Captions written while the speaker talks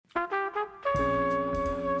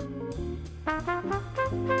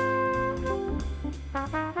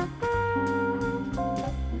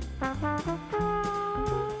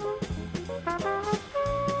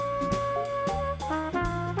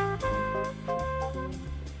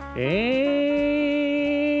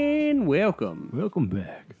And welcome Welcome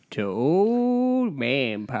back. to Old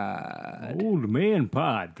Man Pod. Old Man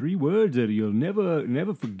Pod. 3 words that you'll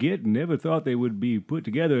never forget and never thought they would be put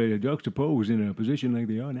together, juxtaposed in a position like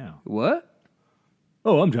they are now. What?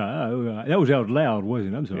 Oh, I'm sorry. That was out loud,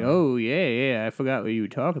 wasn't it? I'm sorry. Oh, yeah. I forgot what you were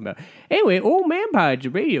talking about. Anyway, Old Man Pod's a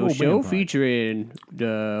radio Old show Man Pod. featuring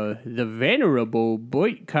the venerable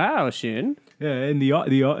Boyd Carlson. Yeah, and the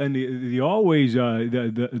always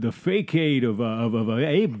the facade of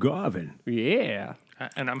Abe Garvin. Yeah.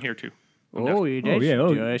 And I'm here too. Oh, yeah,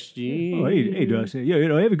 that's Dusty. Oh, hey, Dustin. Yeah,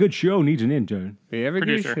 every good show needs an intern. Every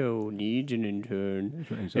Producer. good show needs an intern.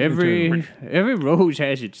 That's right. So Every rose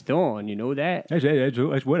has its thorn, you know that?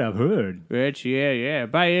 That's what I've heard. That's, yeah.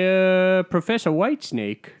 By Professor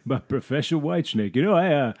Whitesnake. But Professor Whitesnake,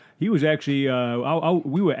 he was actually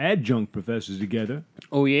we were adjunct professors together.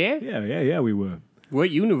 Oh, yeah? Yeah, we were.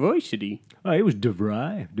 What university? Oh, it was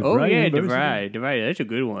DeVry. Oh, yeah, University. DeVry. That's a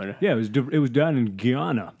good one. Yeah, it was down in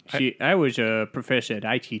Guyana. See, I was a professor at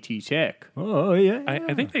ITT Tech. Oh, yeah.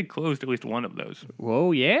 I think they closed at least one of those.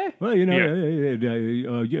 Whoa, yeah? Well,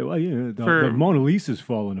 the Mona Lisa's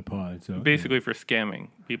falling apart. So Basically for scamming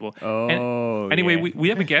people. Oh, Anyway, yeah. we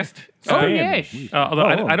have a guest. Oh, Spam. yes. Although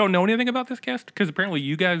Oh. I don't know anything about this guest because apparently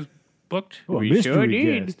you guys booked. Oh, a We mystery sure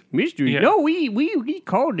did. guest. Mystery. Yeah. No, we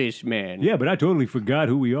called this man. Yeah, but I totally forgot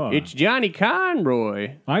who we are. It's Johnny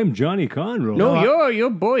Conroy. I'm Johnny Conroy. No, you're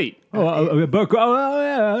Boyd. I'm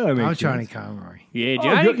Johnny Conroy. Yeah,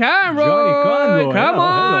 Johnny Conroy. Johnny Conroy. Come Oh,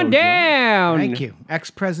 on hello, down. Thank you.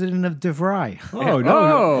 Ex-president of DeVry. Oh,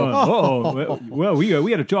 no. Well, we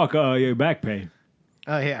got to talk back pay.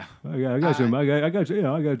 Oh, yeah. I got some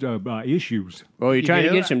issues. Oh, you trying to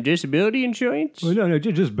do? get some disability insurance? Well, no,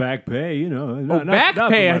 just back pay. Oh, back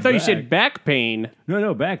pay. I thought you said back pain.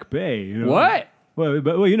 No, back pay. What? Well,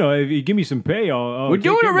 if you give me some pay, I'll We're take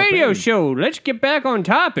doing care a of my radio pay. show. Let's get back on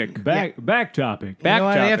topic. Back topic. Back You know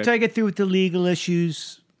what, topic. after I get through with the legal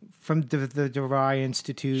issues from the DeVry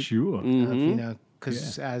Institute, Sure.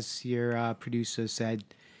 because as your producer said,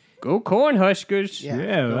 Go Cornhuskers.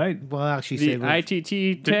 Yeah, right. well, actually The said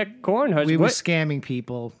ITT Tech Cornhuskers. we were What? scamming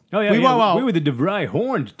people. Oh yeah, we we were the DeVry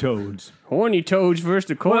horned toads. Horny Toads versus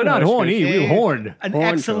the Well, Cornhuskers. not horny, we were horned. An Horn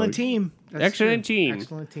excellent toad. team. That's Excellent true. team.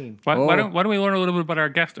 Excellent team. Why Oh. don't we learn a little bit about our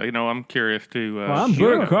guest? I'm curious to. Well, I'm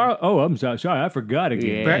Sure. Bert Carl. Oh, I'm sorry, I forgot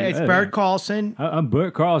again. Yeah. It's Bert Carlson. I'm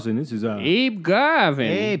Bert Carlson. This is Abe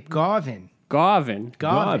Garvin. Abe Garvin. Garvin.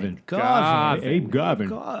 Garvin. Garvin. Abe Garvin.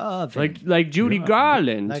 Garvin. Like Judy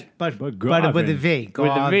Garland. but Garvin. with a V.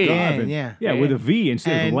 With a V. Garvin, yeah. Yeah, with a V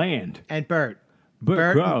instead And- of land. And Bert.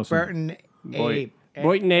 Bert Carlson. Bert and Abe.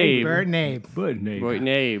 Boyd and Abe. Bert and Abe. Bert name. Boyd and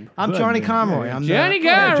Abe. I'm Bud, Johnny man. Conroy. Yeah. I'm Johnny the,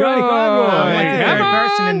 Conroy. Johnny Conroy. I'm the Come third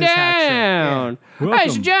person on in this hat trick. down. Yeah. Hey,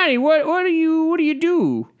 so Johnny, what do you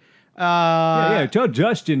do? Yeah, tell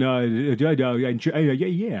Justin.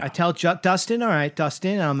 Yeah. I tell Dustin, all right,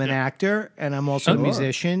 Dustin, I'm an actor and I'm also a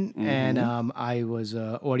musician, and I was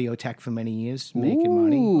audio tech for many years, making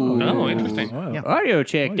money. Oh, interesting. Yeah. Audio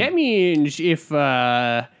check. That means if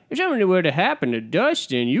something were to happen to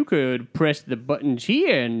Dustin, you could press the buttons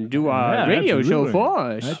here and do our Yeah, radio show absolutely. for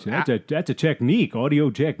us. That's a technique, audio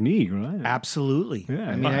technique, right? Absolutely.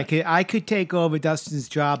 Yeah. I mean, I could take over Dustin's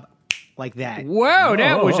job like that. Wow,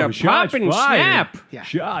 that was a shots pop and fired. snap. Yeah.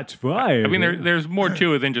 Shots fired. I mean, there's more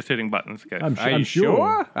to it than just hitting buttons, guys. I'm Are you sure.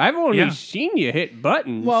 sure? I've only Yeah. seen you hit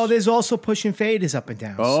buttons. Well, there's also pushing faders up and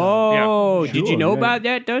down. so- oh, Yeah. did you Sure, know yeah. about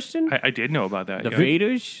that, Dustin? I did know about that. The yeah.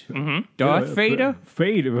 faders? Mhm. Darth Vader?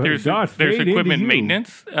 There's There's equipment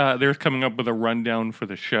maintenance. There's coming up with a rundown for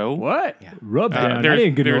the show. What? Rub down. I there's-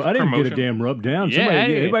 didn't get there's a promotion. damn rub down. Yeah, I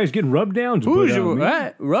didn't. Everybody's getting rub downs. Who's but,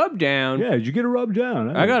 what? Rub down? Yeah, did you get a rub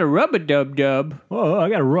down? I got a rubber dub dub. Oh, I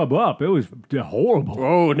got a rub up. It was horrible.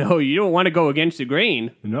 Oh, no, you don't want to go against the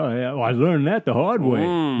grain. No, I learned that the hard way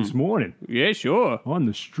this morning Yeah, sure. on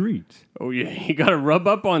the streets. Oh, yeah, you got to rub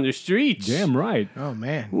up on the streets. Damn right. Oh,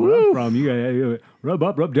 man. Where I'm from, you got rub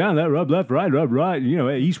up, rub down, that rub left, right, rub right.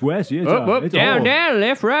 East, west. It's Up, it's down, all down,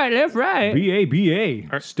 left, right.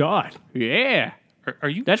 BABA. Start. Yeah. Are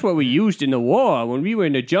you? That's what we used in the war when we were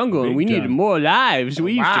in the jungle and Big we needed time. more lives.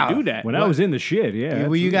 We used Wow. to do that. When I was in the shit, yeah.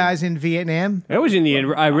 Were you absolutely. guys in Vietnam? That was in the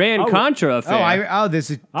Iran-Contra affair. There's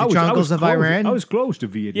the I was jungles of close. Iran. I was close to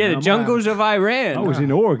Vietnam. Yeah, the jungles of Iran. I was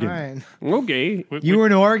in Oregon. Right. Okay. You were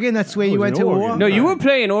in Oregon? That's where you was went in to Oregon. war? No, you were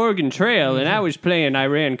playing Oregon Trail and I was playing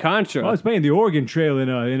Iran-Contra. I was playing the Oregon Trail in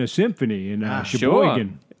a symphony in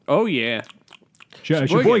Sheboygan. Oh, yeah.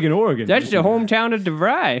 Sheboygan, Oregon. That's the hometown of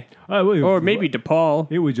DeVry. Or maybe DePaul.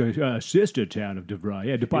 It was a sister town of DeVry.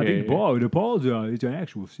 Yeah, I think Yeah. DePaul's it's an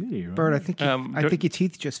actual city, right? Bert, I think Um, I think your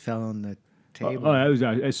teeth just fell on the table. Oh, that was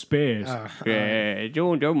a spares. Yeah,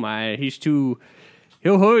 don't mind.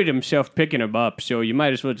 He'll hurt himself picking them up, so you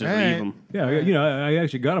might as well just leave them. Yeah, I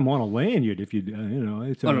actually got them on a lanyard. If you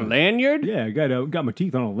it's On a lanyard? Yeah, I got my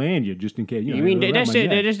teeth on a lanyard just in case. You mean that's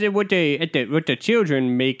what the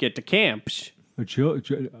children make at the camps?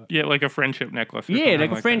 Yeah, like a friendship necklace. or Yeah, something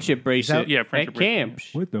like a friendship bracelet. Yeah, friendship at camps.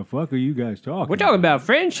 What the fuck are you guys talking? We're talking about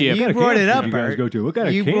friendship. You brought it up, You guys Bert. go to? What kind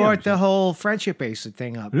of You camps? brought the whole friendship bracelet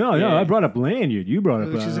thing up. No, I brought up lanyard. You brought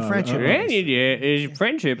up Which is a friendship Lanyard is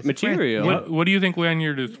friendship material. What do you think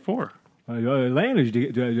lanyard is for? lanyards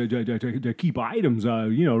to keep items,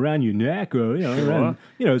 around your neck or around,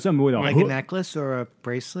 something with a Like hook. a necklace or a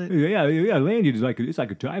bracelet? Yeah. Lanyard is like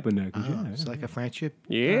a type of necklace. Oh, yeah. it's like a friendship?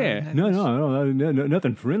 Yeah. No,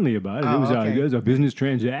 nothing friendly about it. Oh, It was okay. a business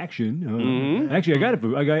transaction. Actually, I got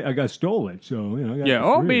it. I got stole it. So I got it Yeah, for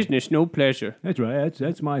all free. business, no pleasure. That's right.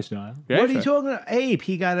 That's my style. What are you That's talking about? Abe,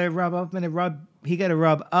 he got to rub up and he got to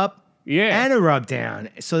rub up Yeah. and a rub down.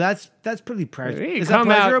 So that's pretty pleasurable. Hey, Is that come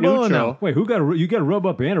out pleasurable or neutral. no? Wait, you got a rub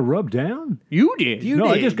up and a rub down? You did. You No,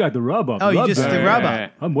 I did. just got the rub up. Oh, you Rub just down. the rub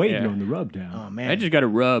up. I'm waiting Yeah. on the rub down. Oh, man. I just got a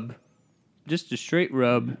rub. Just a straight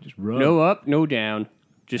rub. Just rub. No up, no down.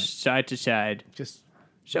 Just side to side. Just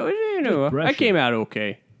So, I pressure. came out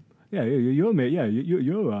okay. Yeah, you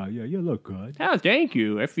look good. Oh, thank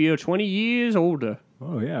you. I feel 20 years older.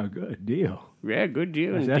 Oh yeah, good deal. Yeah, good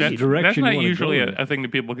deal. That's indeed. the direction That's you not wanna usually go in. a thing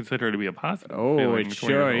that people consider to be a positive. Oh, feeling it's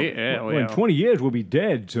 20 years sure. old. Yeah, Well, in 20 years we'll be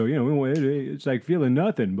dead, so it's like feeling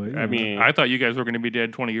nothing. But I mean, I thought you guys were going to be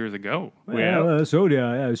dead 20 years ago. so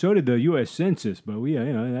did the U.S. Census, but we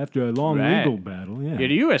after a long Right. legal battle, yeah, the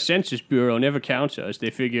U.S. Census Bureau never counts us.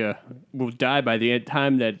 They figure we'll die by the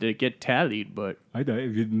time that they get tallied, but I thought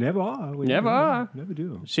you never are. We Never are. Never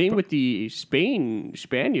do. same with the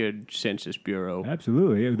Spaniard Census Bureau.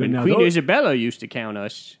 Absolutely. And Now Queen those- Isabella used to count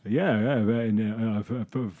us.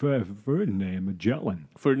 Ferdinand Magellan.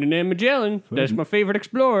 Ferdinand Magellan. That's my favorite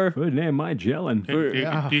explorer. Ferdinand Magellan. Do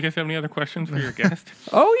you guys have any other questions for your guest?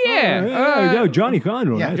 Oh, yeah. Johnny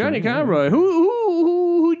Conroy. Yeah, that's Johnny right. Conroy.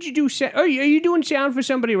 Who'd you do? Are you doing sound for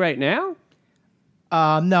somebody right now?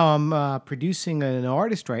 no, I'm producing an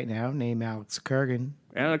artist right now named Alex Kurgan.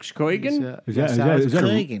 Alex Coigan? Is that- Yes, is that- Alex is that a-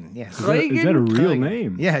 Kurgan, yes. Is that a real Kurgan.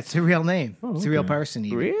 name? Yeah, it's a real name. It's a real okay. person.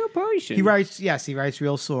 Even. Real person. He writes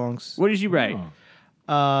real songs. What does he write?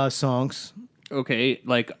 Songs. Okay,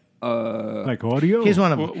 like Like audio? Here's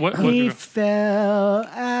one of them. What- He fell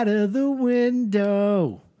out of the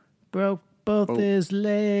window, broke both his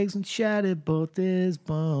legs, and shattered both his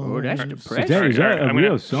bones. oh, that's Is depressing. that All right, a I'm real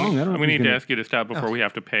gonna- song? I don't know. We if need he's to gonna- ask you to stop before we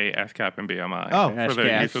have to pay ASCAP and BMI. Oh, for the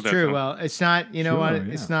ASCAP. use of that True. song. Well, it's not. You know what? Sure,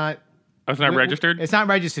 It's yeah. not. Oh, it's not registered? It's not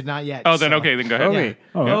registered. Not yet. Oh, then so- okay, then go ahead. Okay.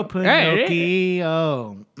 Oh, Oh, Hey, Pinocchio.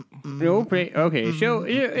 No, okay, so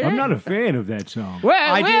I'm not a fan of that song. Well,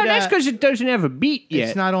 I did, that's because it doesn't have a beat yet.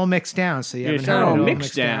 It's not all mixed down, so you haven't It's heard not all it all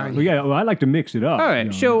mixed down. yet. Well, I like to mix it up. All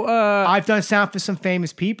right, so I've done sound for some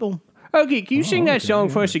famous people. okay, can you sing that okay, song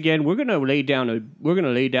yeah. for us again? We're gonna lay down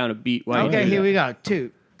a beat. While Okay, you do here that. we go.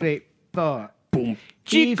 2, 3, 4. Boom.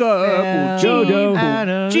 He Chica, fell boom, Dodo. out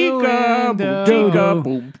of the chica, boom, window. chica,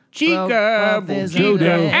 boom, chica, Broke boom, his chica,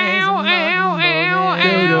 legs ow, and ow, ow,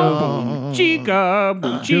 Dodo. ow, boom, chica,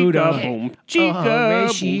 boom, chica, Dodo. boom, chica, boom,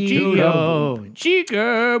 chica, boom,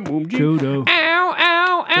 chica, boom, Dodo. chica, ow,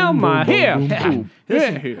 ow, ow, my boom, hip. boom, boom.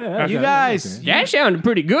 Yeah. You guys, That sounded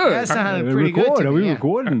pretty good. that sounded pretty good to Are me. we yeah.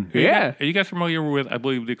 recording? Yeah. Are you guys familiar with, I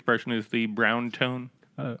believe the expression is the brown tone?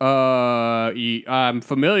 I'm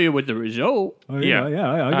familiar with the result. Oh, Yeah.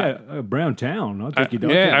 I got Brown Town. I'll take you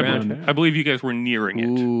down. yeah, I, brown believe, I believe you guys were nearing it.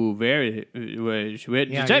 Ooh, very. Yeah, Does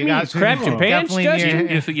that you mean guys- craps and pants, definitely Dustin?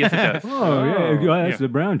 near- Yes, yes, it does. Oh, yeah, that's Yeah. the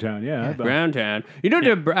Brown Town. Yeah. Brown Town. You know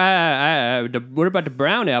what about the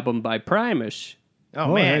Brown album by Primus?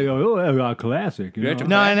 Oh, man. Classic. You Yeah, know?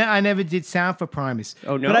 No, I never did sound for Primus.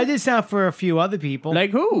 Oh, no? But I did sound for a few other people.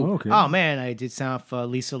 Like who? Okay. Oh, man, I did sound for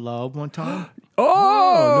Lisa Loeb one time.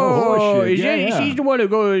 Oh, horseshit. is Yeah, it- yeah. she's the one who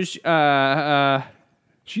goes,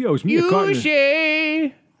 She owes me a you carton.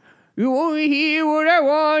 say you only hear what I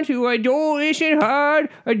want to. I don't listen hard.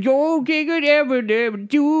 I don't get good ever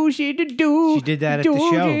do. She did do. She did that at the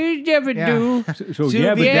show. Never Yeah. do. So Zubi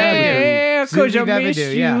yeah, but Yeah, because I Zubi miss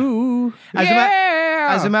Babadoo, yeah. you. As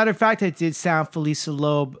Yeah. a matter of fact, I did sound for Lisa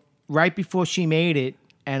Loeb right before she made it,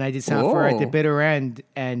 and I did sound for her at the Oh. bitter end,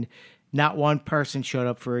 and not one person showed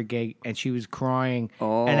up for a gig, and she was crying.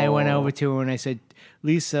 And I went over to her and I said,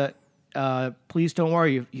 Lisa, please don't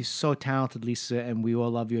worry. You're so talented, Lisa, and we all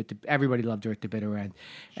love you. Everybody loved her at the bitter end.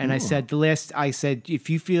 And I said, if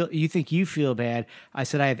you think you feel bad, I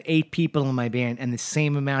said, I have 8 people in my band, and the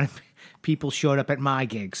same amount of people showed up at my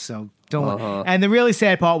gigs. So don't. And the really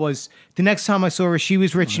sad part was the next time I saw her, she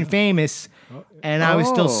was rich and famous, and I was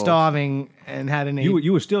still starving and had an.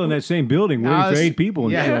 You were still in that same building waiting for 8 people.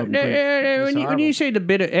 And yeah. show up and play. When you say the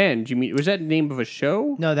bitter end, you mean was that the name of a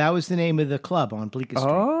show? No, that was the name of the club on Bleecker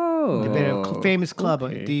Street. Oh, The bitter, famous club.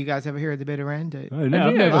 Do you guys ever hear of the Bitter End? No, I've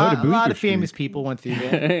never heard of A lot Bleecker of famous Street. people went through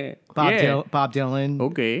there. Bob Dylan.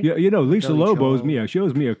 Okay. Yeah, Lisa Billy Lobo's Joel.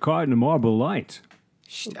 shows me a carton of Marble Lights.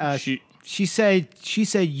 She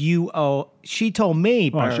said you owe. She told me.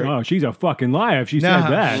 Bert. She's a fucking liar if she said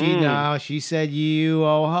that. She said you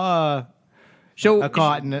owe her So a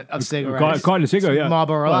carton of cigarettes. Carton of cigarettes, yeah.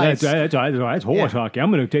 Marlboro Well, Lights. that's horse hockey.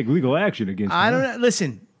 I'm going to take legal action against I her. don't know.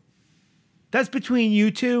 Listen, that's between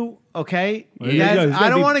you two, okay? Well, yeah, it's I gotta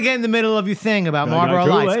don't be- want to get in the middle of your thing about No, Marlboro too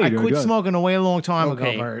Lights. late. I quit No, smoking a way long time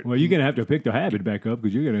Okay. ago, Bert. Well, you're going to have to pick the habit back up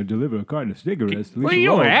because you're going to deliver a carton of cigarettes. well, you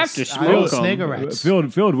don't have to I smoke love 'em. cigarettes.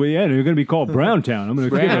 Filled with, yeah, they're going to be called Brown Town. I'm going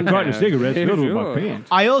to get a carton of cigarettes filled with my Sure. pants.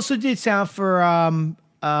 I also did sound for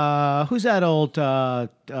who's that old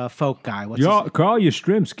folk guy? What's his Carl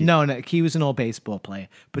Yastrzemski. No, he was an old baseball player.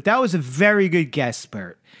 But that was a very good guest,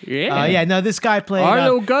 Bert. Yeah. No, this guy played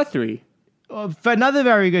Arlo Guthrie. another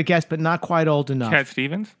very good guest, but not quite old enough. Cat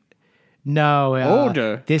Stevens. No,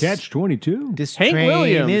 Older. This Catch 22. this Hank train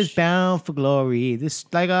Williams. is bound for glory. This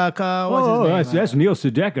what's Oh, his name? that's Neil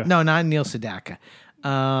Sedaka. No, not Neil Sedaka.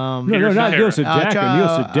 No, Peter not Neil Cetera. Sedaka. Neil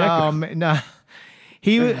Sedaka. No.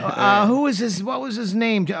 He who was his? What was his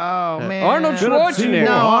name? Oh man, Arnold Schwarzenegger.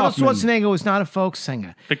 No, Arnold Hoffman. Schwarzenegger was not a folk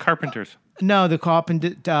singer. The Carpenters. No, the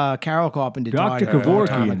Carpenter, Carol Carpenter Dr. died a long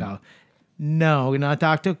time Kevorkian. ago. No, not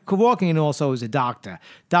Dr. Kevorkian. Also is a doctor.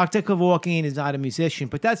 Dr. Kevorkian is not a musician,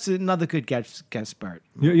 but that's another good guest, Bert.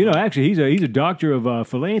 Actually, he's a doctor of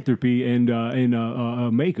philanthropy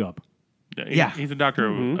and makeup. Yeah. He's a doctor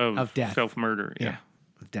Of death. self-murder. Yeah.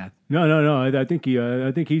 Of death. No. I think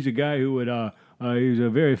he's a guy who would. He's a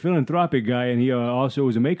very philanthropic guy, and he also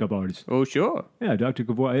was a makeup artist. Oh, sure. Yeah, Dr.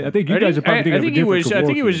 Kevorkian. I think you guys are probably thinking of a different I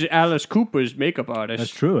think he Kevorkian. was Alice Cooper's makeup artist. That's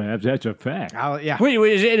true. That's a fact. Yeah. Wait,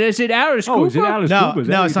 is it Alice Cooper? Oh, is it Alice No, Cooper? Is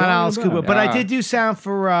that no, what it's you're not talking Alice about? Cooper. But I Ah. did do sound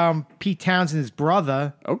for Pete Townshend's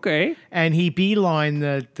brother, Okay. and he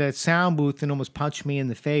beelined the sound booth and almost punched me in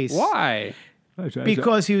the face. Why?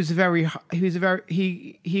 Because he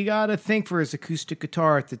got a thing for his acoustic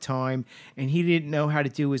guitar at the time, and he didn't know how to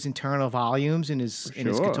do his internal volumes in his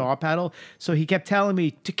Sure. guitar pedal. So he kept telling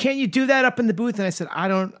me, "Can't you do that up in the booth?" And I said, I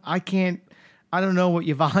don't know what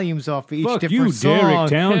your volumes are for each Fuck different you, song. Derek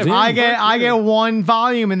Townsend. I get one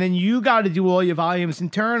volume, and then you got to do all your volumes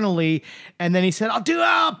internally. And then he said, "I'll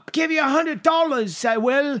give you $100." I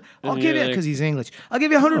will. I'll give you, because he's English. I'll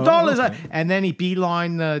give you $100. And then he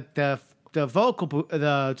beelined the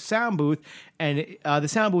sound booth, and the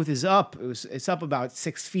sound booth is up. It's up about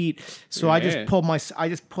 6 feet. So I just pulled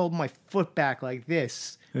my foot back like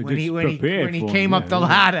this. When he came up the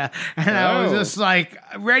ladder, and I was just like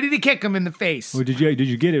ready to kick him in the face. Well, did you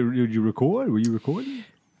get it? Did you record? Were you recording?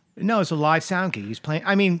 No, it's a live sound gig. He's playing.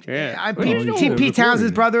 I mean, Yeah. Pete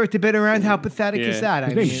Townsend's brother at the bitter end. How pathetic is that?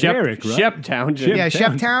 His name's Derek, right? Shep Townsend. Yeah,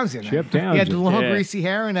 Shep Townsend. Shep He had the Townsend. long Yeah. greasy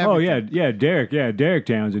hair and everything. Oh yeah, Derek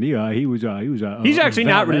Townsend. He was. He's actually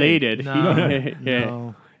not valet. related. No, Yeah.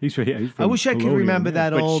 no. He's from I wish I could Colonial, remember yeah.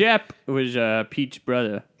 that But old. Shep was Pete's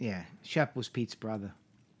brother. Yeah, Shep was Pete's brother.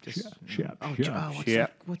 Shep.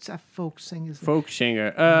 What's that folk singer's name? Folk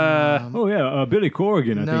singer. Oh yeah, Billy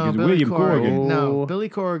Corrigan. I think is Billy William Corrigan. No, Oh. Billy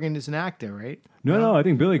Corrigan is an actor, right? No, I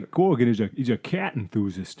think Billy Corrigan he's a cat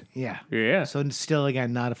enthusiast. Yeah. Yeah. So still,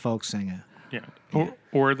 again, not a folk singer. Yeah.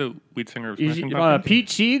 Or the lead singer of Is Smashing he, Pumpkins. Pete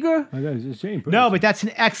Seeger? That's the same person. No, but that's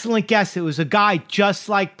an excellent guess. It was a guy just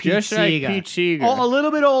like Pete Just like Seeger. Pete Seeger. Oh, a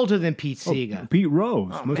little bit older than Pete Seeger. Pete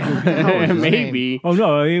Rose. Must be- Maybe. oh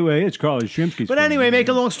no, anyway, it's Carl Yastrzemski's But friend. anyway, make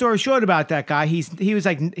a long story short about that guy. He's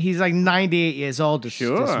like 98 years old. This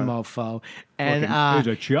Sure. mofo, and Fucking- he's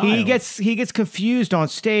a child. he gets confused on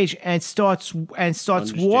stage and starts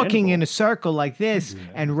walking in a circle like this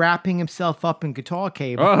and wrapping himself up in guitar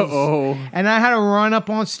cables. Uh-oh. And I had to run up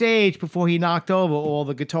on stage before he knocked over all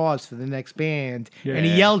the guitars for the next band, and he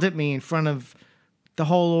Yeah. yelled at me in front of the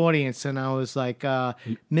whole audience, and I was like,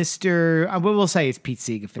 "Mr. We'll say it's Pete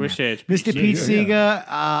Seeger for We'll now. say it's Pete Mr. Pete Seeger, Seeger.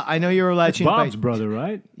 I know you're a legend, Bob's but brother,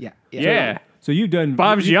 right? Yeah. So you've done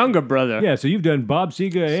Bob's younger brother. Yeah, so you've done Bob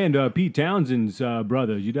Seger and Pete Townsend's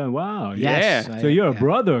brothers. You done wow. Yes, Yeah. So you're a yeah.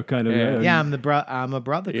 brother kind of. Yeah. Yeah, I'm a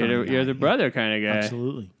brother. You're kind of the guy. brother kind of guy.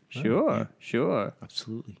 Absolutely, Sure.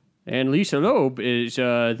 absolutely. And Lisa Loeb is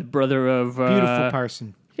the brother of... Beautiful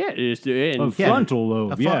person. Yeah, is the... A And frontal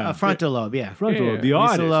lobe, A yeah. frontal lobe, yeah. Frontal Yeah. lobe. The Lisa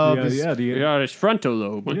artist. Loeb the, is- yeah, the artist frontal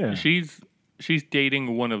lobe. Well, Yeah. She's she's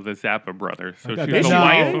dating one of the Zappa brothers, so thought she's the that-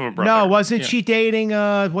 wife of a brother. No, wasn't Yeah. she dating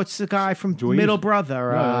what's the guy from Dweezil. Middle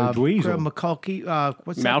Brother? Dweezil. McCulkey.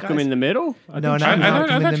 What's that Malcolm guy's- in the Middle? No, not I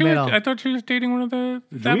Malcolm in the Middle. thought she was dating one of the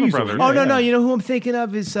Zappa Dweezil, brothers. Oh no, Yeah. no! You know who I'm thinking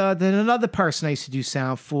of is then another person I used to do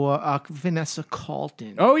sound for, Vanessa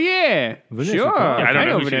Carlton. Oh yeah, Vanessa sure. Carlton. Yeah, I don't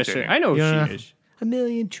know know who she's Vanessa. dating. I know who Yeah. she is. A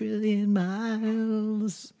million trillion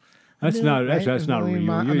miles. That's not Right? that's not real. A You're-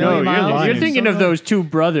 million No, miles. you're lying. thinking of those two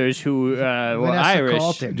brothers who were Vanessa Irish.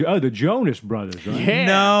 Carlton. Oh, the Jonas Brothers, right? Yeah.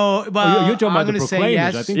 No, well, you're talking I'm about the gonna say Proclaimers.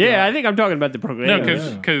 yes. I think Yeah, I think I'm talking about the No,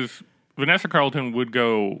 Proclaimers. because Vanessa Carlton would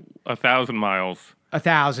go 1,000 miles,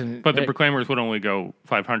 1,000. but the Proclaimers would only go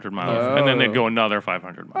 500 miles, and then they'd go another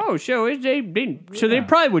 500 miles. Oh, so they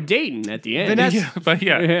probably were dating at the end. Vanessa- But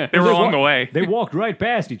yeah, Yeah. they were along the way. They walked right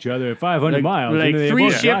past each other at 500 like, miles. like and they 3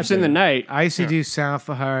 both got ships in the there. night. I used to do sound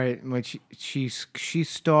for her when she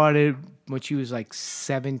started when she was like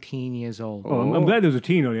 17 years old. Oh, I'm glad there was a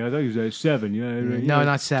teen on you. I thought he was 7. Yeah, No,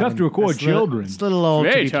 not 7. Tough to record That's little- children. It's a little old.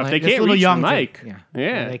 Very to be tough. playing. They It's a can't little reach the young to- mic. Yeah.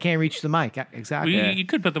 Yeah. They can't reach the mic. Exactly. Well, you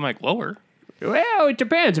could put the mic lower, Well, it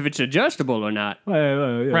depends if it's adjustable or not. Yeah.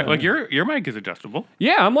 right? Like your mic is adjustable.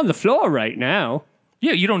 Yeah, I'm on the floor right now.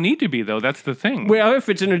 Yeah, you don't need to be though. That's the thing. Well, if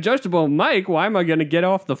it's an adjustable mic, why am I going to get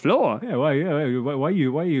off the floor? Yeah, why you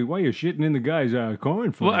shitting in the guy's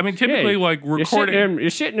corn for? Well, I mean, typically, Hey, like You're recording.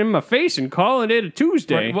 sitting in my face and calling it a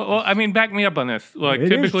Tuesday. Right, well, I mean, back me up on this. Like, It is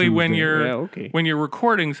typically, when Tuesday. you're Yeah, okay. when you're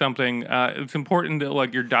recording something, it's important that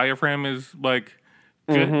like your diaphragm is like.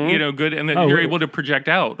 Good, Mm-hmm. good, and that Oh, you're we- able to project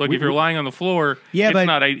out. Like if you're lying on the floor, Yeah, it's but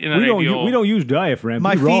not we don't use diaphragm.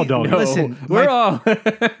 My We raw feet- dog. No. Listen, we're my- all.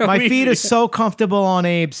 My feet are so comfortable on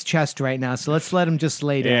Abe's chest right now, so let's let him just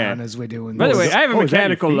lay down Yeah. as we're doing By the this. way, I have a Oh, is that your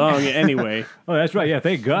mechanical feet? lung anyway. Oh, that's right. Yeah,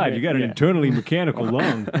 thank God you got an Yeah. internally mechanical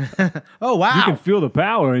lung. Oh wow! You can feel the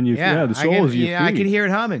power in your yeah, the soles of your feet. I can hear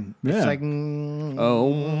it humming. Yeah. It's like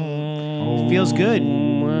Oh, feels good.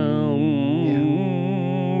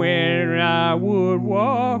 where I would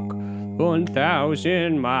walk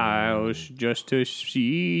 1,000 miles just to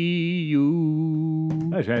see you.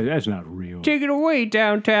 That's not real. Take it away,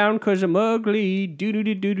 downtown, 'cause I'm ugly. Do.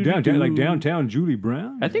 Downtown, like downtown Julie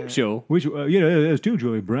Brown. I think so. Which there's two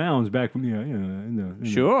Julie Browns back from in the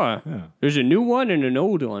Sure. Yeah. There's a new one and an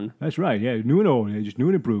old one. That's right. Yeah, new and old. Just new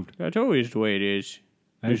and improved. That's always the way it is.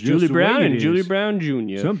 That's There's just Julie the way Brown it and is. Julie Brown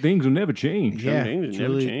Jr. Some things will never change. Yeah, things never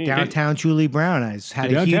Julie, change. downtown Julie Brown. I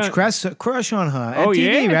had a Downtown- huge crush on her. Oh,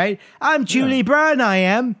 MTV, yeah? right? I'm Julie Brown. I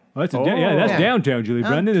am. Oh, that's that's Yeah. downtown Julie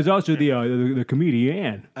Brown. Then there's also the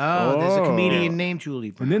comedian. Oh, there's a Oh. comedian named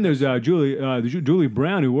Julie Brown. And then there's Julie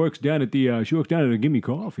Brown who works down at the she works down at a Gimme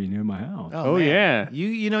Coffee near my house. Oh, man.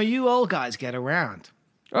 yeah. You old guys get around.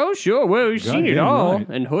 Oh, sure. Well, we've seen it Goddamn all right.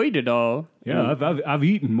 and heard it all. Yeah, I've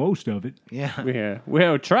eaten most of it. Yeah. Yeah.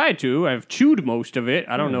 Well, try to. I've chewed most of it.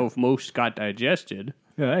 I don't know if most got digested.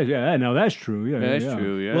 Yeah, now that's true. Yeah, That's yeah.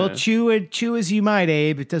 true, yeah. Well, chew as you might,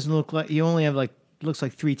 Abe. It doesn't look like you only have looks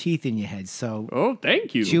like 3 teeth in your head. So Oh,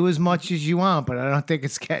 thank you. chew as much as you want, but I don't think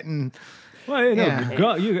it's getting. Well,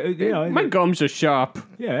 Yeah. My gums are sharp.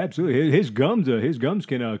 yeah, absolutely. His gums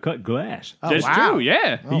can cut glass. Oh, That's wow. true,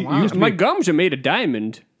 yeah. He used to My be- gums are made of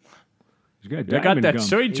diamond. He's got I got diamond that gums.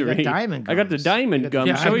 surgery. You got diamond I got the gums. diamond You got gum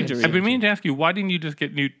the diamond surgery. I've been meaning to ask you, why didn't you just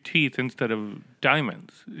get new teeth instead of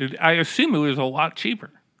diamonds? I assume it was a lot cheaper.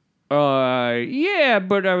 Yeah,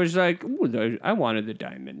 but I was like, ooh, I wanted the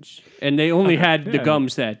diamonds, and they only had the Yeah.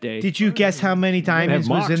 gums that day. Did you guess how many diamonds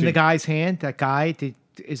was in Moxie. the guy's hand? That guy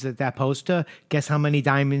is it that poster? Guess how many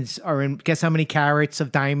diamonds are in? Guess how many carats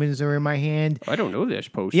of diamonds are in my hand? I don't know this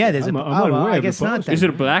poster. Yeah, there's I'm a. unaware well, of I the guess not. poster. Then. Is it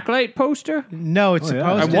a blacklight poster? No, it's Oh, yeah.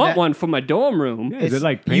 I supposed to. want one for my dorm room. Yeah, is it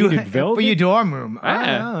like You painted velvet? for your dorm room.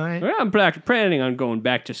 Yeah. all right. Well, I'm planning on going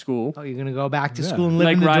back to school. Oh, you're gonna go back to school and live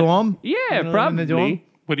Like in the right- dorm? Yeah, You're gonna live in the dorm? probably.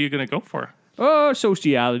 What are you going to go for? Oh,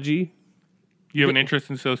 sociology. You have an interest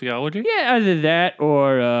in sociology? Yeah, either that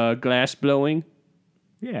or glass blowing.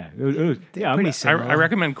 Yeah, yeah. Pretty I similar.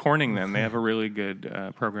 recommend Corning then. They have a really good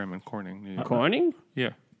program in Corning. New York. Corning?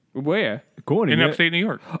 Yeah. Where? Corning. In yeah. upstate New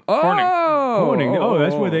York. Oh, Corning. Corning. Oh,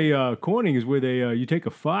 that's where they. Corning is where they. You take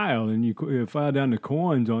a file and you file down the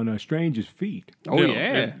corns on a stranger's feet. Oh, No,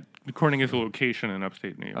 yeah. Corning is a location in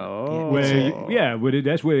upstate New York. Oh.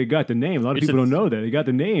 That's where they got the name. A lot of It's people a- don't know that they got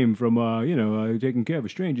the name from taking care of a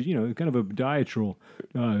stranger. Kind of a podiatral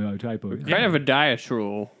type of Kind of a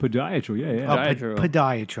diatrol. podiatral. Yeah, yeah. Oh, Diatrol.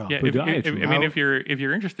 podiatral. Yeah, Podiatry. I mean, if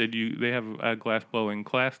you're interested, they have a glass blowing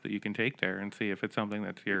class that you can take there and see if it's something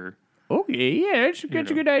that's your Okay, yeah, that's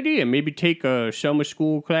a good idea. Maybe take a summer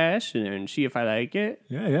school class and then see if I like it.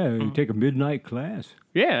 Yeah, you take a midnight class.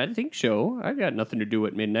 Yeah, I think so. I got nothing to do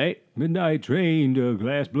at midnight. Midnight train to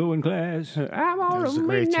glass blowing class. I'm on That was a a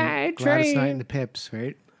great midnight Gladys Knight train. and the Pips,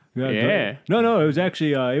 right? Yeah. No, it was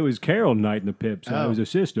actually it was Carol Knight and the Pips. It was a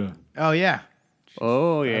sister. Oh yeah.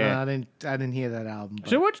 Oh yeah. I didn't hear that album. But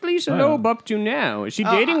So what's Lisa Loeb up to now? Is she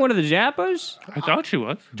dating one of the Zappas? I thought she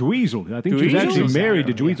was. Dweezil. I think she's Dweezil? actually married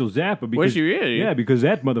to Yeah. Dweezil Zappa. Because, Was she really? Yeah, because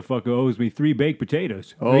that motherfucker owes me 3 baked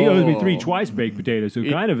potatoes. Or he owes me 3 twice baked potatoes. So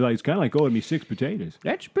it's kind of like owing me 6 potatoes.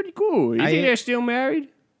 That's pretty cool. You think they're still married?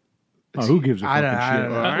 Oh, who gives a fucking I shit?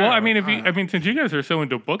 don't know. Well, I mean, since you guys are so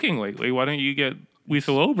into booking lately, why don't you get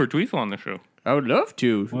Lisa Loeb or Dweezil on the show? I would love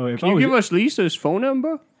to. Well, if Can I you was- give us Lisa's phone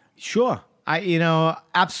number? Sure.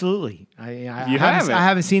 Absolutely. I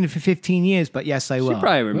haven't seen it for 15 years, but yes, I will. probably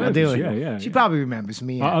I'll remembers do it. you. Yeah. She probably remembers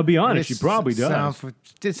me. I'll be honest, she Did probably does.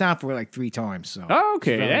 Did sound for like 3 times. So. Oh,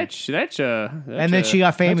 okay, that's And then she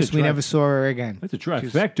got famous. a We try- never saw her again. That's a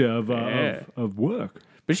trifecta Yeah. of work.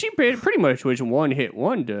 But she pretty much was a one-hit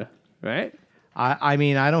wonder, right? I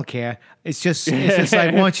mean, I don't care. It's just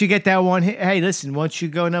like once you get that one hit. Hey, listen, once you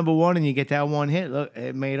go number 1 and you get that one hit, look,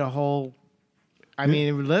 it made a whole. I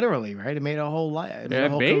mean, literally, right? It made a whole life. It made Yeah, a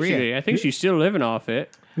whole basically. career. I think she's still living off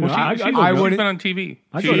it. You know, She's I wouldn't- been on TV.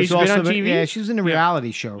 I She's thought been it's on TV? Yeah, she was in a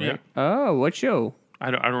reality show, right? Yeah. Oh, what show?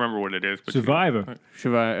 I don't remember what it is. But Survivor.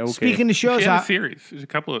 Okay. Speaking of she shows, had a series. There's a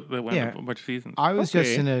couple of that went Yeah. a bunch of seasons. I was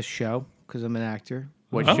just Okay. in a show because I'm an actor.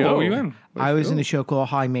 What Oh, show? what were you in? I was in a show called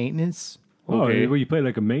High Maintenance. Okay. Oh, well, you play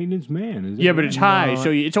like a maintenance man. Is that Yeah, but right? it's high, so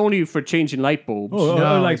it's only for changing light bulbs. Oh,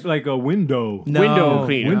 No. like a window. No, Window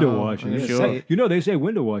cleaner. Window no, washing. I'm Yeah. gonna say You know, they say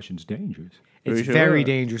window washing's dangerous. It's Sure. very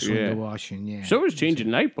dangerous Yeah. window washing. Yeah. So is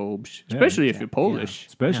changing light bulbs, especially if you're Polish.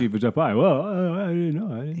 Especially if it's up high. Well, I didn't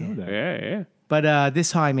know that. Yeah. But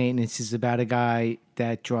this High Maintenance is about a guy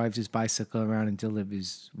that drives his bicycle around and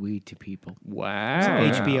delivers weed to people. Wow.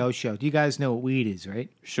 HBO show. Do you guys know what weed is, right?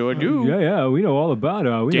 Sure do. Yeah, we know all about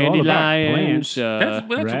Dandelions,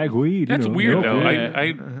 plants, ragweed. That's you know, weird milk, though. yeah.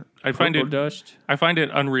 I find purple it dust. I find it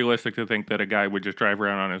unrealistic to think that a guy would just drive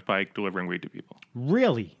around on his bike delivering weed to people.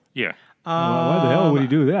 Really? Yeah. Why the hell would he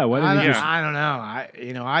do that? Why I didn't don't, he just, I don't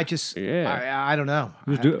know. I just, Yeah. I don't know.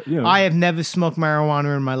 just do you know? I have never smoked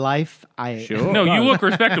marijuana in my life. Sure. No, you look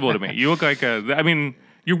respectable to me. You look like a. I mean,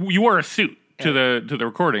 you wore a suit to the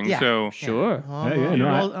recording, Yeah. so Sure. Yeah,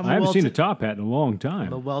 no, I'm I haven't seen a to- top hat in a long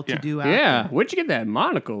time. a well-to-do actor. Yeah. Where'd you get that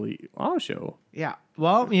monocle also? Yeah.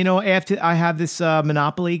 Well, after I have this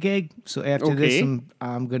Monopoly gig, so after this, Okay.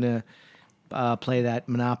 I'm gonna play that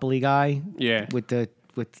Monopoly guy. Yeah. With the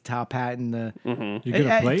top hat and the. You're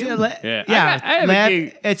gonna play him? Yeah. Yeah. I have a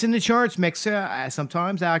gig- it's in the charts mixer.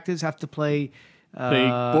 Sometimes actors have to play. Play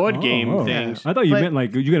board game things. I thought you But- meant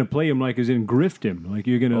like you're gonna play him like as in grift him, like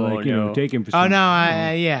you're gonna no. take him for. Oh some,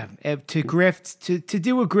 no! Yeah, to grift to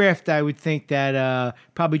do a grift, I would think that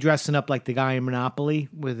probably dressing up like the guy in Monopoly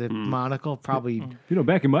with a monocle. Probably. You know,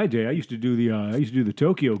 back in my day, I used to do the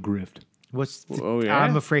Tokyo grift. What's? Oh, yeah?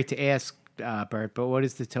 I'm afraid to ask, Bert, but what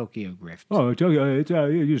is the Tokyo grift? Oh, Tokyo, it's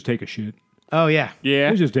you just take a shit. Oh yeah. Yeah.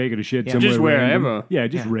 You're just taking a shit somewhere. Just random. wherever. Yeah,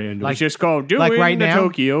 just random. It's just called doing like right the now?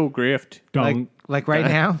 Tokyo grift. Don't. Like right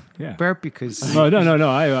now, Yeah. Bert, because. Oh no!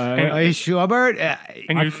 Are you sure, Bert?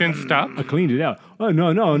 and you since stopped. I cleaned it out. Oh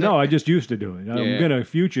no! I just used to do it. I'm Yeah. gonna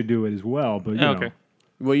future do it as well. But you know, Okay.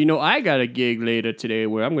 Well, I got a gig later today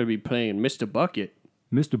where I'm going to be playing Mr. Bucket.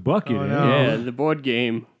 Mr. Bucket. Oh, eh? no. Yeah, the board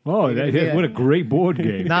game. Oh, Yeah. what a great board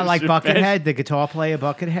game. Not like It's the best. Buckethead, the guitar player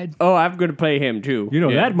Buckethead. Oh, I'm going to play him too. You know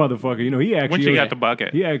Yeah. that motherfucker. He actually Once you got the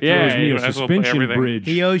bucket. he actually Yeah, owes me you a might as well play suspension everything. bridge.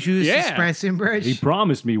 He owes you a Yeah. suspension bridge. He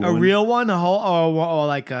promised me a one. real one, a whole, or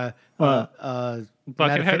like a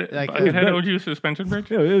Buckethead, like Buckethead owed you a suspension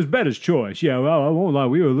bridge? Yeah, it was Better's choice. Yeah, well, I won't lie.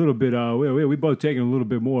 We were a little bit. We both taking a little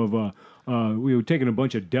bit more of a. We were taking a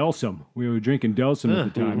bunch of Delsum. We were drinking Delsum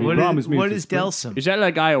at the time. He promised me. what a is suspen- Delsum? Is that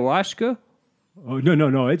like ayahuasca? Oh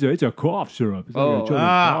no! It's a cough syrup. It's like a children's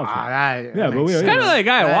cough syrup. Yeah, but we. It's kind of like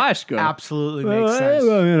ayahuasca. absolutely Well, makes sense.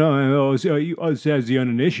 us as the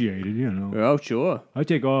uninitiated, Oh, sure. I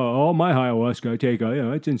take all my ayahuasca. I take,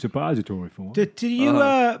 it's in suppository form. Did you?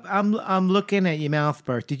 I'm looking at your mouth,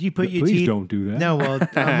 Bert. Did you put your Please teeth? don't do that. No, well,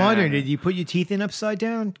 I'm wondering. Did you put your teeth in upside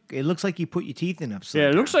down? It looks like you put your teeth in upside. Yeah,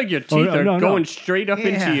 it looks like your teeth no, are no. going straight up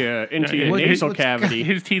Yeah. into your What- nasal what's- cavity.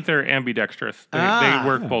 His teeth are ambidextrous. They Ah.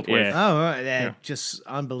 work both ways. Yeah. Oh, just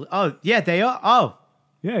unbelievable. Oh, yeah, they are. Oh,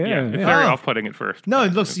 Yeah. Yeah, it's very Oh. off-putting at first. no,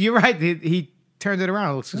 it looks. You're right. He turned it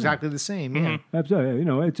around. It looks exactly the same. Yeah.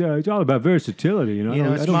 Absolutely. It's all about versatility. I know,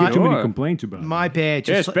 don't it's get too my- many complaints about it. My bad.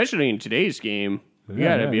 Yeah, Just especially in today's game. You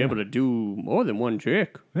gotta be able to do more than one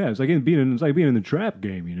trick. Yeah, it's like being in the trap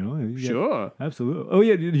game, you know. Sure. Absolutely. Oh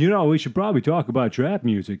yeah, you know, we should probably talk about trap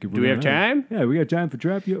music. If Do we have time? Yeah, we got time for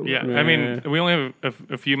trap. Yeah, I mean, we only have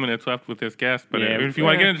a few minutes left with this guest, but if you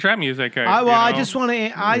want to get into trap music, I just want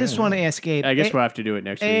to ask Abe. I guess we'll have to do it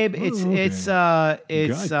next Abe, week. it's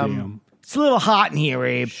Goddamn. it's a little hot in here,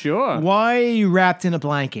 Abe. Sure. Why are you wrapped in a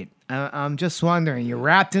blanket? I'm just wondering. You're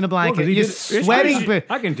wrapped in a blanket. You're sweating. But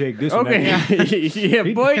I can take this. Okay. Yeah,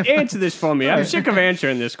 boy, answer this for me. I'm sick of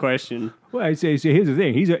answering this question. Well, I say, here's the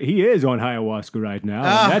thing. He is on ayahuasca right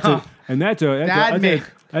now, and that's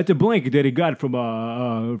a blanket that he got from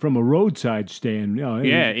a roadside stand. You know,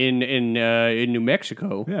 Yeah, in New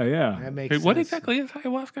Mexico. Yeah. that makes Wait, what sense. exactly is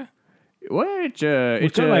ayahuasca? Well, it's a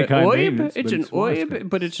kinda like high oib. maintenance, It's but an it's Alaska. oib,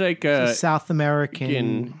 but it's like It's a South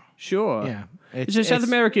American. sure. Yeah. It's a South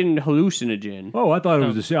American hallucinogen. Oh, I thought it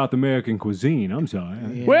was a South American cuisine. I'm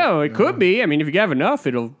sorry. Well, it could be. I mean, if you have enough,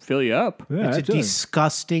 it'll fill you up. Yeah, It's a that's it.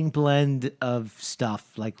 disgusting blend of stuff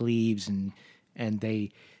like leaves and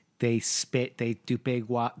they spit. They do big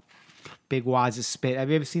wads of spit. Have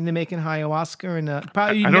you ever seen them making ayahuasca? And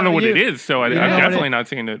probably I don't know what it is, so I'm know what definitely it- not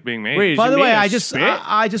seeing it being made. Wait, is By it the made way, of I just spit?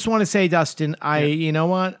 I just want to say, Dustin, you know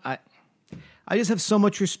what? I just have so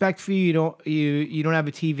much respect for you. You don't have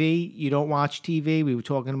a TV. You don't watch TV. We were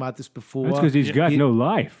talking about this before. That's because he's got no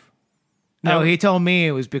life. No, he told me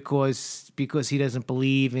it was because he doesn't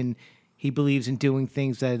believe in. He believes in doing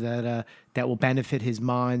things that will benefit his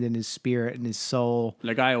mind and his spirit and his soul.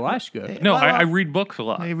 Like ayahuasca. No, Well, I read books a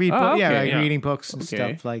lot. I read, Oh, yeah, okay, like yeah. reading books and Okay.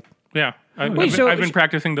 stuff like. Yeah, I've so- been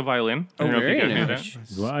practicing the violin. I don't know if very you guys knew nice. that.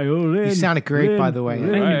 Violin. You sounded great, by the way.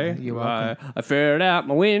 Right. You're welcome. I fell out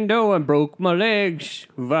my window and broke my legs.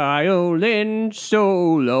 Violin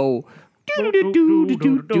solo.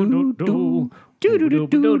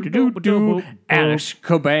 Alex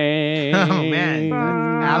Cobain. Oh man,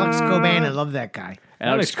 Alex Cobain, I love that guy.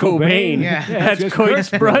 Alex Cobain. Yeah. That's Just Kurt's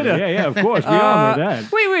Kurt's brother. Yeah, of course. We all know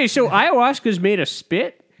that. Wait. So ayahuasca's made of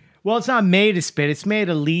spit? Well, it's not made of spit; it's made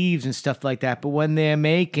of leaves and stuff like that. But when they're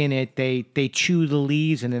making it, they chew the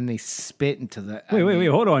leaves and then they spit into the. Wait,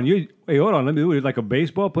 hold on. Hold on. Let me do it like a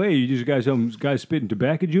baseball player. You just got some guy spitting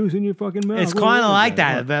tobacco juice in your fucking mouth. It's What kind is of like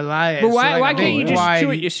that? that, but like, But it's why like a can't you big just wide-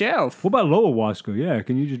 chew it yourself? What about ayahuasca? Yeah,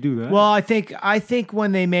 can you just do that? Well, I think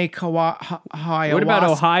when they make ayahuasca. What about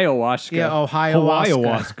Ohio-wasca? Yeah,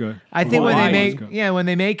 Ayahuasca. I think when they Ayahuasca. when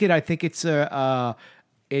they make it, I think it's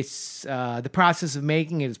the process of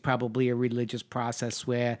making it is probably a religious process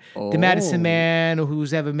where the medicine man or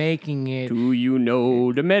who's ever making it. Do you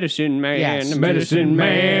know the medicine man? Yes. The medicine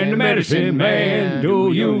man, the medicine man.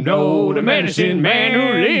 Do you know the medicine man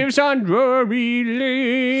who lives on Drury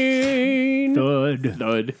Lane?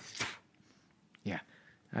 Thud. Yeah.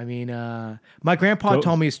 I mean, my grandpa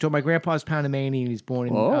told me a story. My grandpa's Panamanian. He was born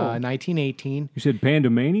in 1918. You said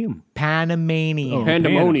pandemanium? Panamanian.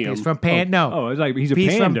 Pandemonium. He's from Oh, it's like he's a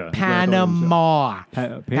He's panda. from Panama.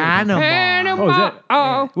 Panama. Oh, is that?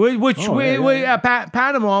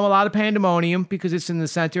 Panama, a lot of pandemonium because it's in the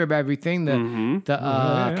center of everything. The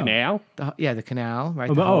Canal? the canal,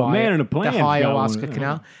 right? Man in a Plan's the got ayahuasca one.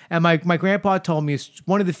 canal. And my grandpa told me, it's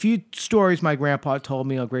one of the few stories my grandpa told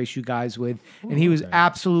me I'll grace you guys with, and he was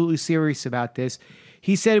absolutely serious about this.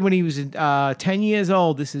 He said when he was 10 years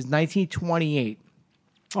old, this is 1928.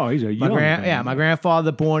 Oh, he's a young man. My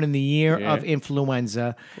grandfather born in the year of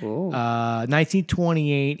influenza.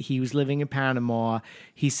 1928, he was living in Panama.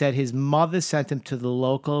 He said his mother sent him to the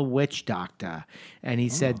local witch doctor. And he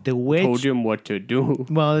said the witch... Told him what to do.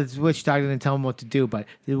 Well, the witch doctor didn't tell him what to do, but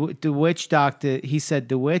the witch doctor... He said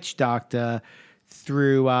the witch doctor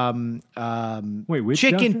threw Witch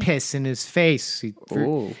chicken doctor? piss in his face. He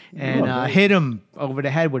threw, and hit him over the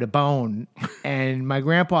head with a bone. And my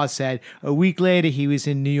grandpa said a week later he was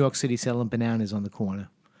in New York City selling bananas on the corner.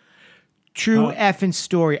 True effing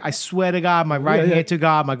story. I swear to God, my right hand to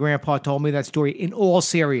God, my grandpa told me that story in all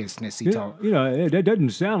seriousness. He told me. You know, that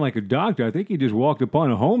doesn't sound like a doctor. I think he just walked upon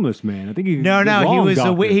a homeless man. I think he No, the he wrong was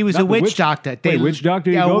doctor. he was Not a the witch doctor. Wait, which doctor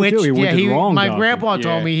did he go witch, to? He went to the wrong my doctor. grandpa Yeah.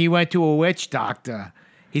 told me he went to a witch doctor.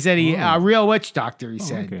 He said a real witch doctor. He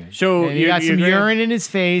said. okay. So And he got some urine in his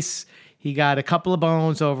face. He got a couple of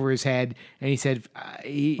bones over his head, and he said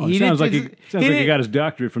he Sounds like didn't. he got his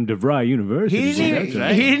doctorate from DeVry University. He didn't even. That's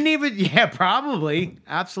right. He didn't even. Yeah, probably,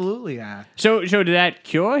 absolutely. So did that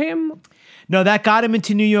cure him? No, that got him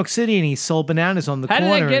into New York City, and he sold bananas on the How did that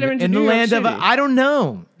corner get him in into the New York land of. City? I don't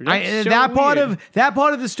know. That's so that part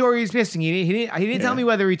weird. of the story is missing. He didn't tell me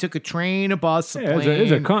whether he took a train, a bus, a Yeah, plane.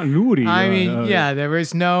 there's a continuity. I mean, there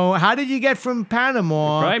is no. How did you get from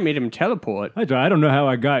Panama? Probably made him teleport. I don't know how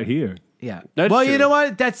I got here. Yeah. That's well, true. you know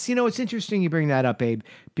what? That's it's interesting you bring that up, Abe,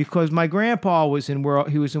 because my grandpa was in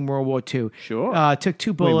World War II. Sure. Took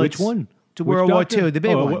 2 Wait, bullets. which one? To Which World War doctor? II, the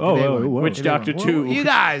big one. Oh, the big oh, one. whoa. Which The big Doctor one. Two? You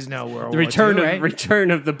guys know World The War return II, of right? Return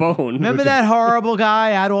of the Bone. Remember that horrible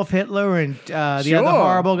guy, Adolf Hitler, and the other Sure.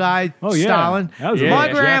 horrible guy, Oh yeah, Stalin? That was Yeah. My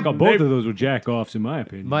jack grandpa. Both of those were jack offs, in my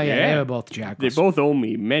opinion. They Yeah. were both jackals. They both owe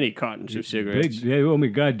me many cartons of cigarettes. Big, they owe me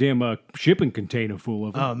a goddamn shipping container full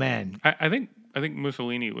of them. Oh man, I think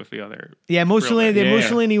Mussolini was the other. yeah, Mussolini. Yeah.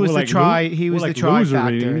 Mussolini was More the like He was more the like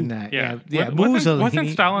trifactor losery. in that. Yeah, Mussolini. Wasn't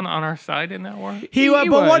Stalin on our side in that war? But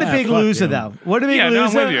what a Yeah, big fuck loser, him. though. What a big Yeah, no, I'm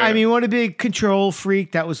loser. with you. I mean, what a big control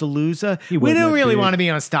freak. That was a loser. We wasn't didn't that really big. want to be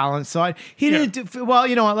on Stalin's side. He Yeah. didn't do, well,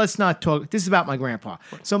 you know what? Let's not talk. This is about my grandpa.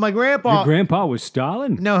 So my grandpa. Your grandpa was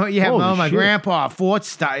Stalin? No, yeah, Holy well, my shit. grandpa fought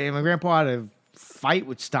Stalin. My grandpa had a fight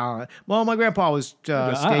with Stalin. Well, my grandpa was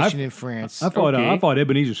stationed in France. I fought Okay.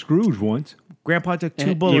 Ebenezer Scrooge once. Grandpa took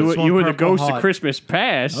 2 bullets. You, one you were the Purple ghost Heart. of Christmas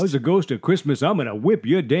past. I was a ghost of Christmas. I'm gonna whip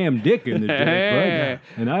your damn dick in the dick, bud.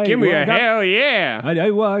 And I Give me well, a I got, hell yeah.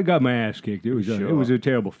 I got my ass kicked. It was a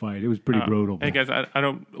terrible fight. It was pretty brutal. Hey guys, I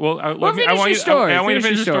don't. Well, I Well, want you. finish your story. I want you to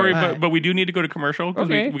Finish finish your your story, story. but we do need to go to commercial because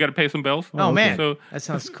Okay. we got to pay some bills. Oh, man. So That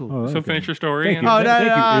sounds cool. so finish your story. Thank you, and- Oh, no,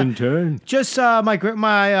 thank you, intern. Just my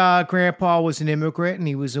grandpa was an immigrant, and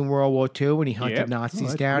he was in World War II, and he hunted Yep.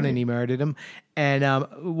 Nazis down, and he murdered them. And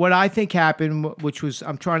what I think happened, which was,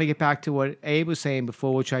 I'm trying to get back to what Abe was saying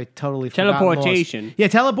before, which I totally forgot. Teleportation. Yeah,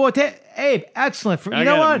 teleportation. Abe, excellent. You know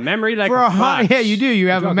got a what? memory like For a fox. Yeah, you do. You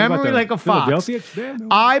have a Talking about memory the like a fox. Philadelphia experiment?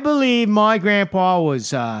 I believe my grandpa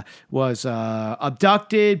was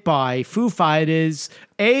abducted by Foo Fighters,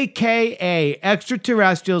 aka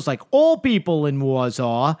extraterrestrials, like all people in wars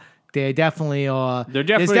are. They definitely are. There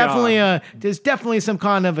definitely There's definitely some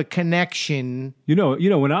kind of a connection. You know,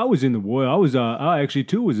 when I was in the war, I actually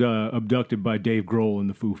too was abducted by Dave Grohl and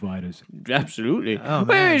the Foo Fighters. Absolutely. Oh,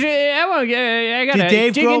 Where is it? I gotta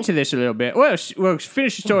Dave dig Grohl- into this a little bit. Well,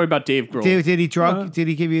 finish the story about Dave Grohl. Did he Did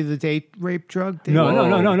he give you the date rape drug? Dave?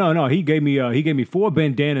 No. He gave me 4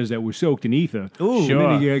 bandanas that were soaked in ether. Ooh. And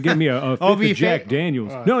then he gave me a fifth Over your of Jack face?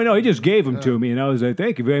 Daniels. No, he just gave them to me, and I was like,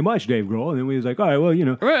 "Thank you very much, Dave Grohl." And then we was like, "All right, well,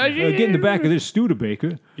 get in the back of this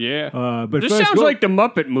Studebaker." Yeah. But This first sounds go- like the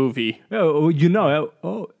Muppet movie.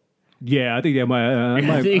 Yeah, I think that might.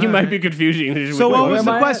 I think you might be confusing this. So with what where was am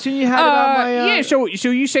the I at? question you had about my? yeah, so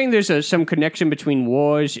you're saying there's some connection between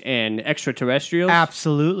wars and extraterrestrials?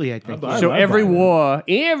 Absolutely, I think. I So like every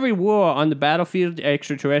that. war on the battlefield,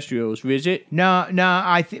 extraterrestrials visit. No,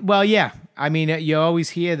 well, yeah. I mean, you always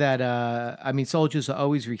hear that. Soldiers are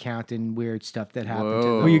always recounting weird stuff that happened to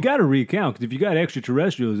them. Well, you got to recount, because if you got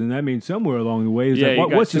extraterrestrials, then that means somewhere along the way, it's Yeah, like, you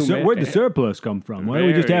got what's too many. where'd the surplus come from? Why don't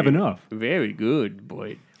we just have enough? Very good,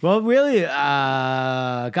 boy. Well, really,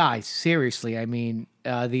 guys, seriously, I mean,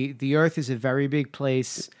 the Earth is a very big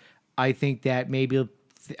place. I think that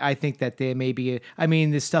there may be.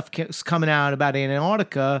 This stuff is coming out about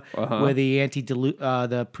Antarctica, where the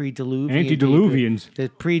pre-diluvian Antediluvians. people- the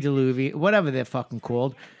pre-diluvian, whatever they're fucking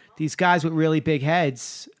called, these guys with really big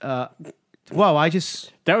heads. Whoa! I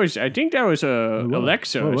think that was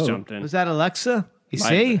Alexa or whoa. something. was that Alexa? You Might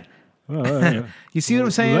see? Oh, You see what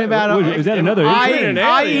I'm saying What- about what- is that another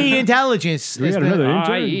intern? IE intelligence? we has got been- another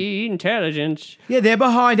intern? I.e. intelligence. Yeah, they're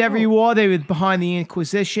behind every war. They were behind the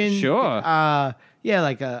Inquisition. Sure. I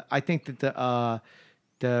think that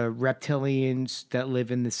the reptilians that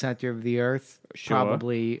live in the center of the Earth Sure.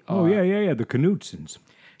 probably. Oh yeah, the Knutsons.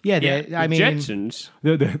 Yeah, The I mean, Jetsons.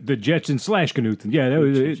 The Jetsons / Knutsons.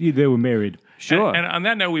 Yeah, they were married. Sure. And on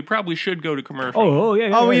that note, we probably should go to commercial.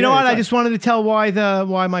 Yeah. Oh, you know what? I fine. just wanted to tell why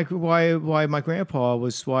my grandpa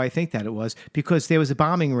was why I think that it was, because there was a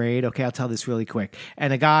bombing raid. Okay, I'll tell this really quick.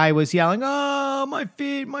 And a guy was yelling, "Oh, my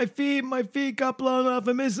feet got blown off.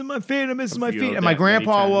 I'm missing my feet. I'm missing my I've feet." yelled And my that many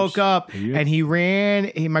grandpa times. woke up and he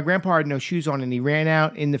ran. My grandpa had no shoes on, and he ran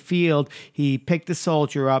out in the field. He picked the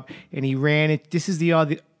soldier up and he ran it. This is the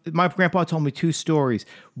other. My grandpa told me 2 stories,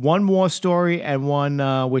 one war story and one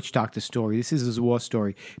witch doctor story. This is his war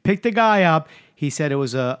story. Picked the guy up. He said it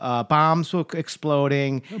was bombs were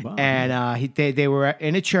exploding, and they were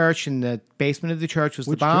in a church, and the basement of the church was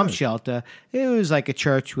the bomb church? shelter. It was like a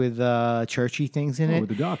church with churchy things in it. with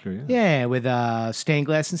the doctor, yeah. Yeah, with stained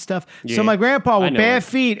glass and stuff. Yeah, So my grandpa I with know bare it.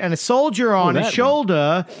 feet and a soldier on that his one.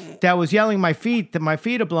 shoulder that was yelling that my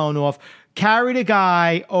feet are blown off, carried a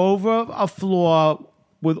guy over a floor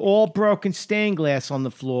with all broken stained glass on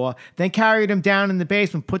the floor, then carried him down in the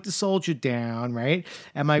basement, put the soldier down, right?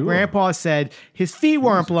 And my grandpa said his feet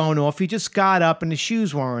weren't blown off. He just got up and his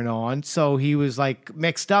shoes weren't on. So he was like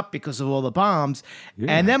mixed up because of all the bombs.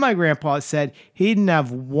 Yeah. And then my grandpa said he didn't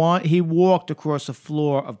have one, he walked across a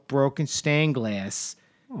floor of broken stained glass,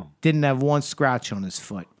 didn't have one scratch on his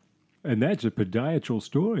foot. And that's a podiatrical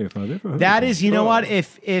story if I've ever heard. That of is, you know what?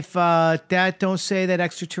 If that don't say that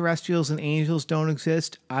extraterrestrials and angels don't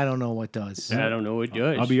exist, I don't know what does. I don't know what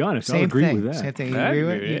does. I'll be honest. I'll Same agree thing. with that. Same thing. You I agree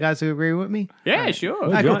with? agree. You guys agree with me? Yeah, sure.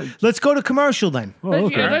 All right, cool. John- Let's go to commercial then. Oh,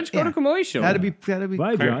 okay. Let's go Yeah. to commercial. That'd be.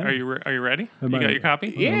 Bye, John. Are you ready? You Am I- got your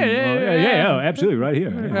copy? Yeah, Oh, absolutely, right here.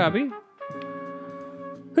 Yeah. Copy.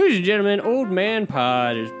 Ladies and gentlemen, Old Man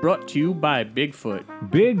Pod is brought to you by Bigfoot.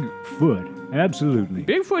 Bigfoot, absolutely.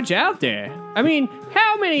 Bigfoot's out there. I mean,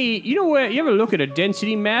 how many? You know what? You ever look at a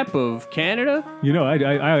density map of Canada? You know, I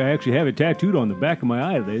actually have it tattooed on the back of my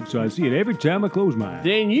eyelid, so I see it every time I close my eyes.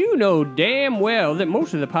 Then you know damn well that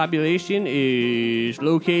most of the population is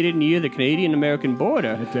located near the Canadian-American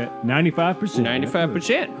border. That's at 95%.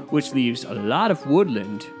 95%, which leaves a lot of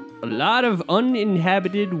woodland. A lot of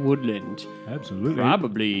uninhabited woodland. Absolutely.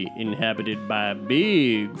 Probably inhabited by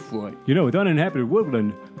Bigfoot. You know, with uninhabited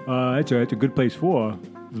woodland, it's a good place for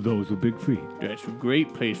those with big feet. That's a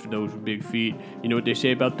great place for those with big feet. You know what they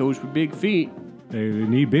say about those with big feet? They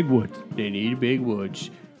need big woods. They need big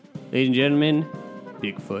woods. Ladies and gentlemen,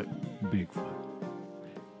 Bigfoot. Bigfoot.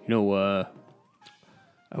 You know,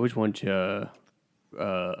 I always went to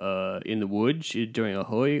in the woods during a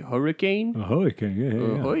hurricane. A hurricane,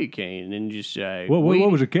 yeah. A hurricane, and just What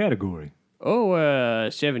was the category?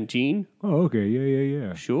 17. Oh, okay,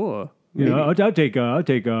 yeah. Sure. You know, I'll take Take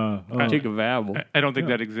a vowel. I don't think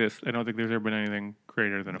that exists. I don't think there's ever been anything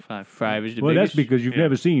greater than a 5. 5 is the well, that's biggest. because you've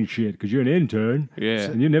never seen shit, because you're an intern. Yeah.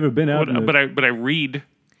 And you've never been out in the, But I read.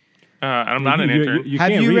 I'm not an you, intern. You Have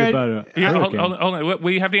can't you read read- about a Yeah, hold hurricane. on.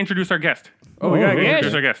 We have to introduce our guest. Oh, we got a okay. guest.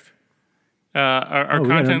 Introduce our guest. Our Oh, we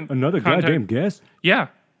got content. another content- goddamn guest? Yeah.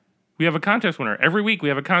 We have a contest winner. Every week we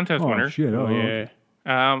have a contest Oh, winner. shit. Oh, Yeah.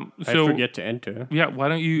 So I forget to enter. Yeah, why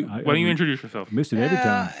don't you introduce yourself? Missed it every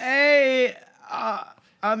time. Hey,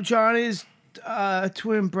 I'm Johnny's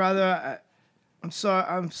twin brother. I'm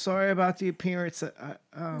sorry about the appearance.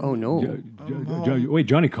 Oh, no. Wait,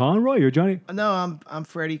 Johnny Conroy? You're Johnny? No, I'm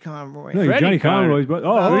Freddie Conroy. No, you're Freddie Johnny Conroy's brother.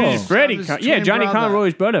 Oh, Freddie. his Yeah, twin Johnny brother.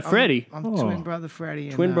 Conroy's brother, Freddie. I'm Oh. twin brother Freddie.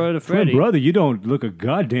 And, Twin brother Twin Freddie. brother, you don't look a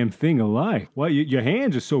goddamn thing alike. Why? Your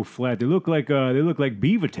hands are so flat. They look like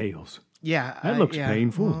beaver tails. Yeah, That looks yeah.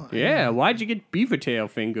 painful. Well, Yeah, why'd you get beaver tail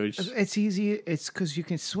fingers? it's easy. It's because you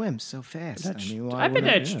can swim so fast. I bet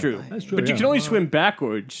that's true. That's true, But you yeah. can only swim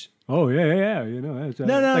backwards. Oh yeah. You know, that's,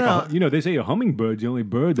 No. you know, they say a hummingbird's the only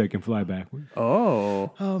bird that can fly backwards.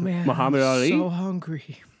 Oh. Oh man, Muhammad I'm Ali? So hungry.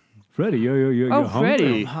 Freddie, you're Oh, hungry.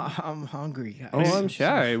 Freddie. I'm hungry. Guys. Oh, I'm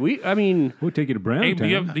sorry. I mean, We'll take you to Brown Hey,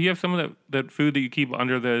 Town. do you have some of that food that you keep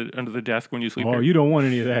under the desk when you sleep? Oh, here? you don't want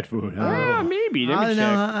any of that food. Huh? maybe. Let me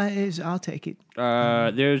check. I'll take it.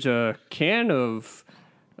 There's a can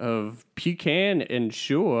of pecan and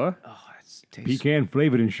sure. Oh, that's tasty. Pecan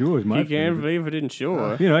flavored Ensure is my Pecan favorite. flavored and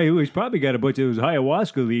sure. You know, he's probably got a bunch of those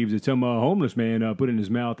ayahuasca leaves that some homeless man put in his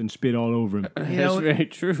mouth and spit all over him. You That's know, very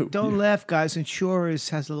true. don't laugh, guys. Insurers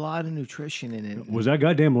has a lot of nutrition in it. Was I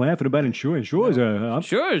goddamn laughing about Ensure? Ensure is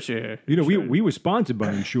Sure. you know, we were sponsored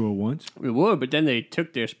by Ensure once. We were, but then they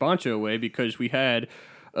took their sponsor away because we had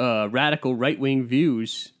radical right wing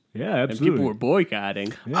views Yeah, and absolutely. people were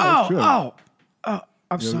boycotting. Yeah, that's true.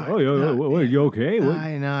 I'm sorry. Oh, you okay? What?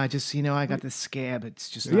 I know. I just, I got the scab. It's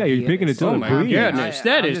just. Yeah, not you're here. picking it It's to Oh the my breeze. goodness,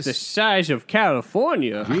 that I'm is the just- size of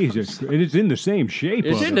California. Jesus, and it's in the same shape.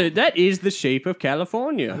 That is the shape of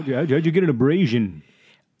California. How'd you get an abrasion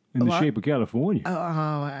in the What? shape of California?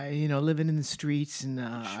 Living in the streets, and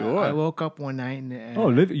Sure. I woke up one night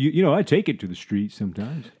and You know, I take it to the streets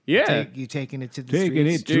sometimes. Yeah. you taking it to the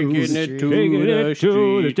Taking streets. it to Taking the it street. to Taking the it to the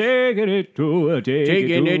streets. taking it to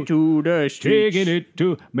Taking it to the streets. taking it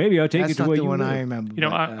to. Maybe I'll take That's it to not where the you one live. I remember. You know,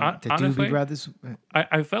 but, the honestly- Doobie Brothers.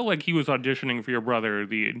 I felt like he was auditioning for your brother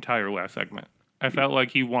the entire last segment. I felt like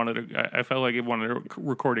he wanted a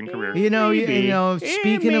recording career. Maybe.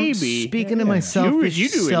 Speaking of my You selfish,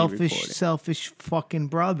 do any recording. selfish fucking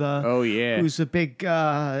brother. Oh, yeah. Who's a big You're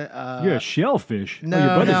a shellfish. no, your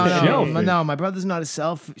brother's a no, shellfish. no, my brother's not a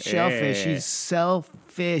shellfish. Yeah. He's selfish.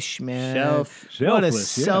 fish, man. what a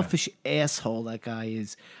Selfless, yeah. selfish asshole that guy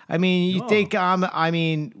is. I mean, you think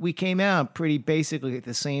we came out pretty basically at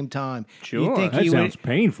the same time. Sure. You think That he sounds would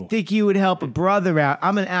painful. think you would help a brother out.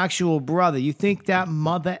 I'm an actual brother. You think that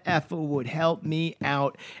mother effer would help me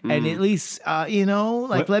out and at least,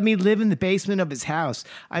 let me live in the basement of his house?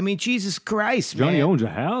 I mean, Jesus Christ, Johnny man. owns a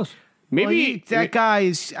house. Maybe That guy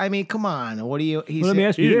is. I mean, come on. What do you? Well, let me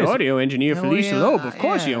ask you he's an this. audio engineer for Oh, Lisa yeah, Loeb. Of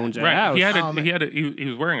course, he yeah. owns a Right. house. He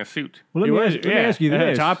was wearing a suit. Well, let me ask you Had a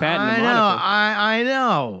this. top hat and a I know. monocle. I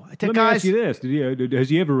know. The Let me ask you this: has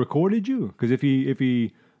he ever recorded you? Because if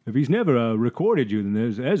he's never recorded you, then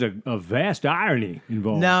there's a vast irony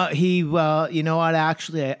involved. No, you know what?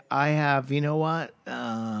 Actually, I have. You know what?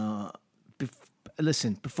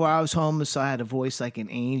 Listen, before I was homeless, I had a voice like an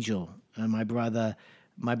angel, and my brother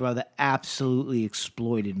absolutely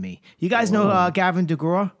exploited me. You guys know Gavin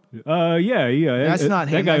DeGraw? Yeah. That's not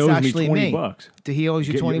him. That guy That's owes actually me me. $20. He owes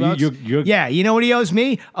you You- $20? you're- Yeah, you know what he owes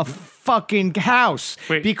me? A fucking house.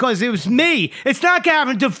 Wait. Because it was me. It's not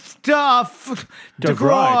Gavin DeGraw.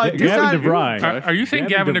 DeVry. It's Gavin not- DeVry. Are you saying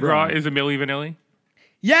Gavin Gavin DeGraw DeVry. is a Milli Vanilli?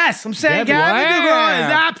 Yes, I'm saying Gavin- Gavin DeGraw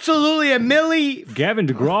is absolutely a Millie. Gavin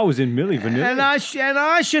DeGraw was in Milli Vanilli. And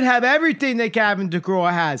I should have everything that Gavin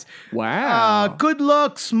DeGraw has. Wow. Good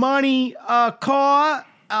looks, money, a car,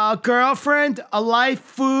 a girlfriend, a life,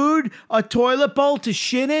 food, a toilet bowl to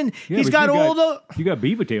shit in. Yeah, He's but got all the. You got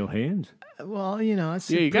beaver tail hands. Well,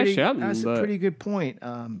 that's Yeah, you got something, That's a but- pretty good point.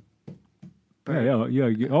 Yeah.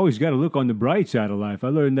 You always got to look on the bright side of life. I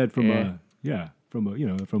learned that from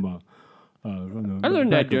I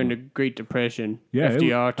learned that during the Great Depression. Yeah,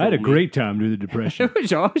 FDR I had a told me. great time during the Depression. It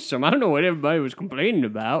was awesome. I don't know what everybody was complaining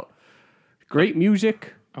about. Great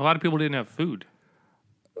music. A lot of people didn't have food.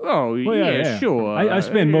 Oh, Well, yeah, sure. I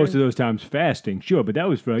spend most of those times fasting, sure, but that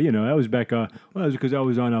was for that was back. That was because I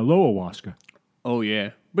was on Lower Waska. Oh,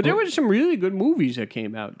 yeah. But there were some really good movies that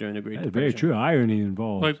came out during the Great That's Depression. very true. Irony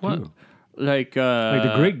involved. Like what? too. Like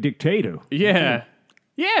The Great Dictator. Yeah.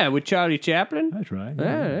 Yeah, with Charlie Chaplin. That's right.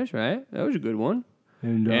 Yeah, that's right. That was a good one.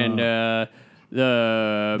 And The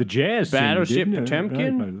jazz scene, Battleship didn't it?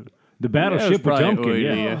 Potemkin. Right. The Battleship probably Potemkin. early,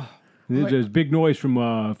 Yeah. yeah. There's big noise from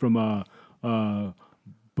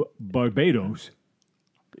Barbados.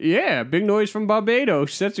 Yeah, Big Noise from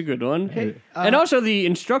Barbados. That's a good one. And also the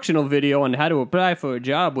instructional video on how to apply for a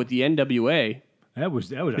job with the NWA. That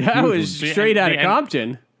was a That huge was one. straight out of the-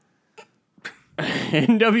 Compton.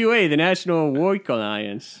 NWA, the National Work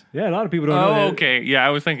Alliance. Yeah, a lot of people don't know Oh, that. okay. Yeah, I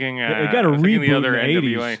was thinking. They got a I was thinking reboot the other in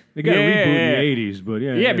the NWA. 80s. They got a Yeah, reboot in yeah. the 80s, but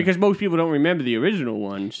yeah. Yeah, because most people don't remember the original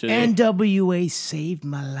one. So NWA saved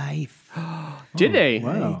my life. did they?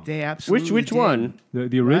 Wow. They absolutely Which did. one?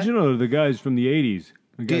 The original or the guys from the 80s?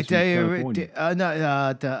 The guys from California.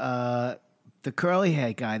 The curly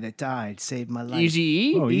head guy that died saved my life. Easy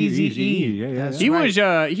E. Oh, Easy Easy E. E. Yeah. That's He right.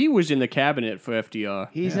 was he was in the cabinet for FDR.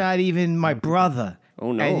 He's not even my brother.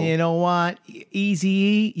 Oh, no. And you know what? Easy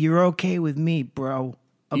E, you're okay with me, bro.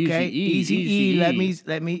 Okay? Eazy-E, Easy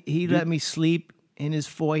Eazy-E. E, let me sleep in his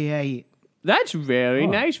foyer. That's very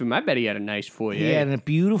nice of him. I bet he had a nice foyer. He had a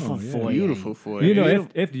beautiful foyer. Beautiful foyer. You know,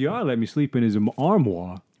 FDR let me sleep in his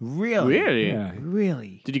armoire. Really? Really? Yeah.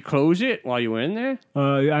 Really? Did he close it while you were in there?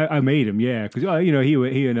 I made him, yeah, because he and He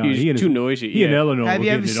was too noisy, He and yeah. Eleanor. Have were you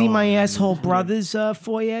ever getting it seen on. my asshole brother's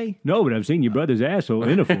foyer? No, but I've seen your brother's asshole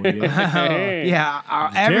in a foyer. Yeah,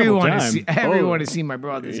 terrible everyone time. has seen my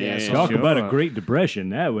brother's Yeah. asshole. Talk Sure. about a Great Depression.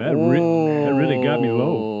 That really got me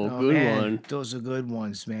low. Oh, good Man, one. Those are good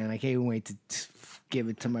ones, man. I can't wait to give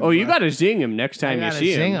it to my Oh, you got brother. to zing him next time you gotta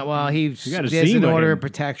see sing him. it. Well, he's You got to there's Zima an order him. of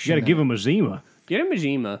protection. You got to give him a Zima. Get him a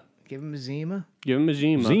Zima. Give him a Zima. Give him a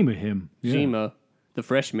Zima. Zima him. Yeah. Zima, the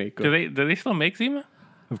fresh maker. Do they still make Zima?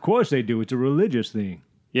 Of course they do. It's a religious thing.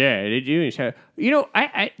 Yeah, they do. You know,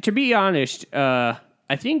 I to be honest, I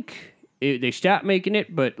think they stopped making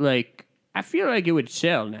it, but like I feel like it would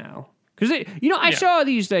sell now because I saw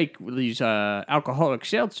these alcoholic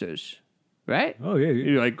seltzers, right? Oh yeah.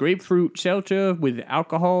 You know, like grapefruit seltzer with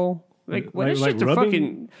alcohol. Like what Like- is like just a rubbing?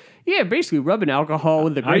 fucking basically rubbing alcohol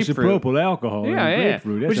with the grapefruit. Isopropyl alcohol. Yeah, and yeah,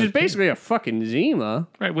 grapefruit. That's which is a- basically a fucking Zima.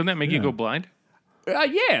 Right? Wouldn't that make you go blind?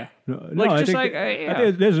 Yeah. No, Like, I just think like, I yeah.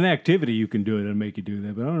 think there's an activity you can do that'll make you do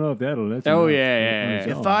that, but I don't know if that's. Oh, enough.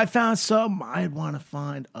 yeah. If I found something, I'd want to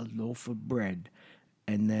find a loaf of bread,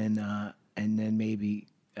 and then maybe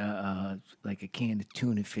like a can of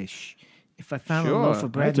tuna fish. If I found Sure. a loaf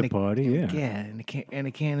of bread, That's a and party, yeah. and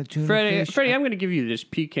a can of tuna Freddie, fish. I'm going to give you this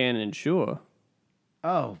pecan and sure.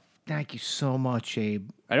 Oh, thank you so much, Abe.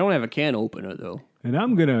 I don't have a can opener though. And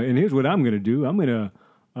here's what I'm gonna do. I'm gonna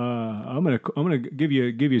give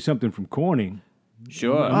you something from Corning.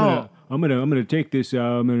 Sure. I'm I'm gonna take this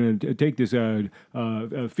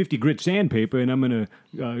 50 grit sandpaper, and I'm gonna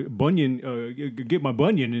get my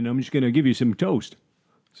bunion, and I'm just gonna give you some toast,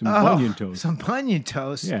 some bunion toast. Some bunion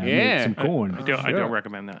toast. Yeah, Yeah. some corn. I don't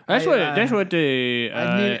recommend that. That's what the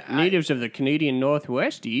I- natives of the Canadian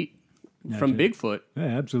Northwest eat from Bigfoot. Yeah,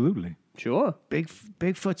 absolutely. Sure,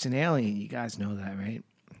 Bigfoot's an alien. You guys know that, right?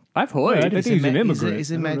 I've heard. I think he's an immigrant.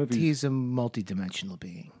 He's I don't know if he's a multi-dimensional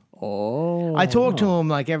being. Oh, I talk to him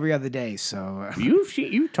like every other day. So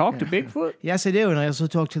you talk to Bigfoot? yes, I do, and I also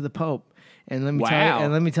talk to the Pope. And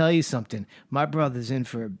let me tell you something. My brother's in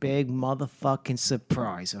for a big motherfucking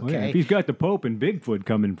surprise. Oh, yeah, Okay. if he's got the Pope and Bigfoot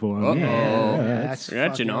coming for him, That's an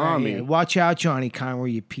fucking army. right. Watch out, Johnny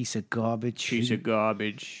Conway, you piece of garbage. Piece of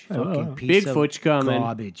garbage. Fucking piece Bigfoot's of coming.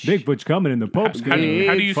 garbage. Bigfoot's coming, and the Pope's How do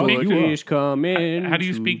coming. you speak Fuck to you up. is coming. How do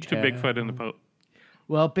you speak to Bigfoot and the Pope?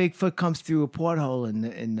 Well, Bigfoot comes through a porthole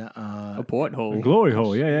in A porthole. Glory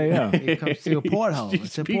hole, yeah. it comes through a porthole.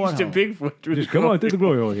 It's a Speaks to porthole. Bigfoot. through Just the come on through the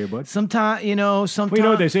glory hole here, bud. Sometimes, Well, you know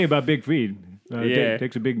what they say about big feet? Yeah.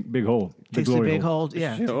 Takes a big hole. takes the glory big hole.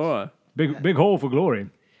 Yeah. Sure. Big hole for glory.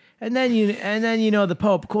 And then the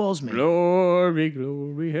Pope calls me. Glory,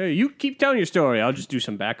 glory. Hey, you keep telling your story. I'll just do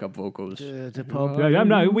some backup vocals. The Pope. I'm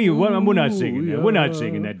not. We're not singing that. We're not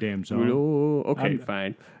singing that damn song. Okay,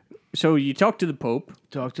 fine. So you talk to the Pope.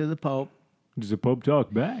 Talk to the Pope. Does the Pope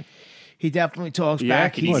talk back? He definitely talks Yeah,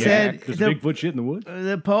 back. can He he said Does the, Bigfoot shit in the woods?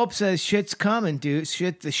 the Pope says shit's coming, dude.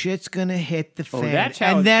 The shit's gonna hit the fan. that's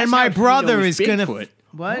how- and then that's my how he brother knows is gonna Bigfoot.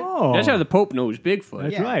 what? Oh, That's how the Pope knows Bigfoot.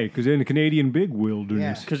 That's Yeah. right, because they're in the Canadian big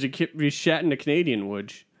wilderness. Because he's shot in the Canadian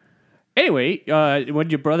woods. Anyway, what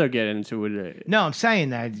did your brother get into with it? No, I'm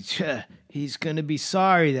saying that he's gonna be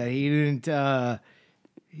sorry that he didn't.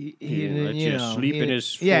 He didn't, let you sleep in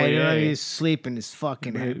his he foyer. he's sleep in his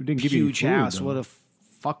fucking Didn't give you huge food, house. though. What a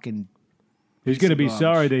fucking He's going to be garbage.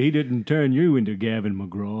 sorry that he didn't turn you into Gavin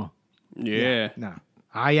McGraw. Yeah. no.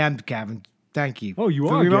 I am Gavin. Thank you. Oh, you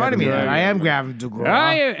for are reminding me Gavin that DeVry. I am Gavin DeGraw.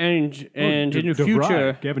 And in the DeVry,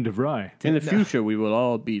 future, Gavin DeVry. in the future, we will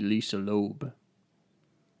all be Lisa Loeb.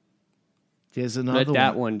 There's another Let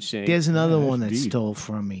that one sing. There's another one that deep. stole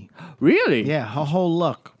from me. Really? Yeah, her whole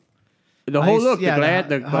look. The whole look, Yeah,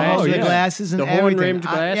 the the glasses, glasses and the everything. horn-rimmed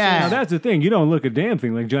glasses. yeah. Now that's the thing. You don't look a damn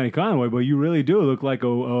thing like Johnny Conway, but you really do look like a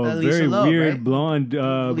Lisa very Loeb, weird right? blonde.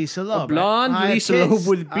 Lisa Loeb. Blonde right? I have Lisa Loeb kids.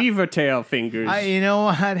 with beaver tail fingers. You know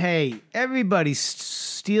what? Hey, everybody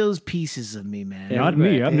steals pieces of me, man. Not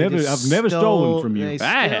me. I've They never just stolen from you. They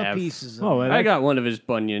I steal have. pieces of Oh, me. well, I got one of his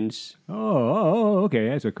bunions. okay.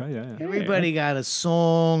 That's okay. Yeah. Everybody got a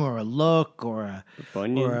song or a look or a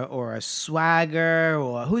Bunion. or a swagger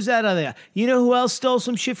or who's that other guy? You know who else stole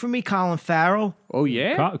some shit from me? Colin Farrell. Oh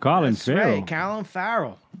yeah. Colin That's Farrell. right, Colin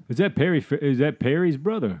Farrell. Is that Perry's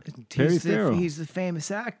brother? Perry Farrell. He's the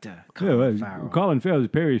famous actor. Yeah, Colin Farrell. Colin Farrell is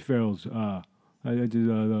Perry Farrell's brother,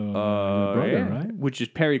 Yeah. right? Which is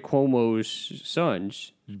Perry Cuomo's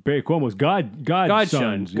sons. Perry Cuomo's godsons.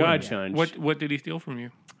 Godsons. yeah. Godsons. What did he steal from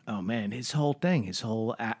you? Oh man, his whole thing, his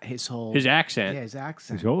whole His yeah, accent. his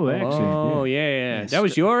accent. His whole accent. Oh yeah. yeah. Yes. That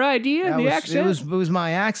was your idea, That the was, accent. it was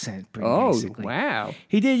my accent. oh Basically. wow.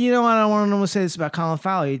 He did. You know what? I want to say this about Colin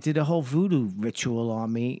Farrell. He did a whole voodoo ritual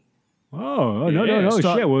on me. No, Yeah.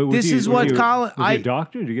 shit. Was This is what Colin- Was he I- a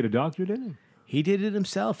doctor? Did you get a doctorate in it? He did it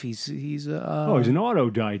himself. He's He's an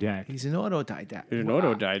autodidact. he's an autodidact. There's an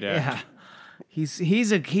autodidact. Yeah. He's a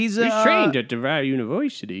He's trained at DeVry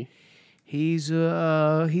University. He's a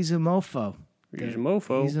mofo. He's a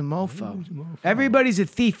mofo. He's a mofo. Everybody's a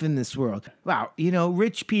thief in this world. Wow,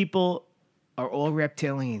 rich people are all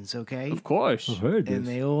reptilians, okay? Of course. I've heard this. And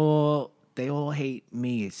they all hate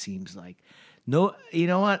me. It seems like. No, you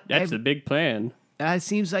know what? That's the big plan. That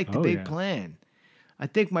seems like the Oh, big yeah. plan. I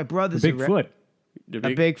think my brother's Bigfoot. The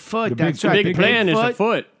A big foot. the That's big- right. big plan is the Bigfoot,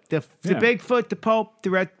 foot. The Yeah. Bigfoot, the Pope, the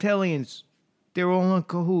reptilians. They're all in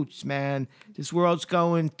cahoots, man. This world's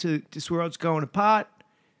going to pot.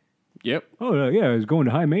 Yep. Oh, yeah. It's going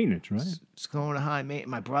to high maintenance, right? It's going to high maintenance.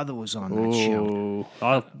 My brother was on that show. Oh,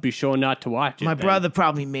 I'll be sure not to watch it. My then. brother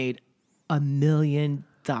probably made $1 million.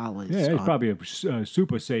 Yeah, it's probably a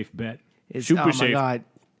super safe bet. super oh my safe. God.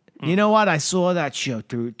 You know what? I saw that show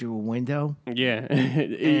through a window. Yeah,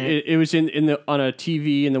 it was on a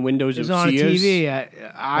TV in the windows It was of on Sears. TV.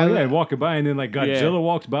 Oh, yeah, walking by and then like Godzilla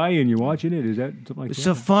walks by and you're watching it. Is that something like It's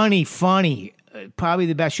that? so funny. Probably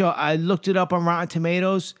the best show. I looked it up on Rotten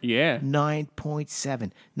Tomatoes. Yeah,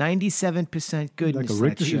 9.7. 97% goodness. Like a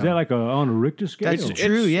Richter? that show. Is that like on a Richter scale? That's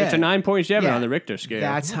true, yeah. It's a 9.7 Yeah. on the Richter scale.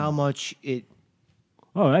 That's how much it.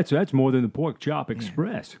 Oh, that's more than the Pork Chop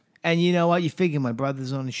Express. And you know what? You figure my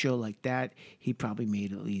brother's on a show like that. He probably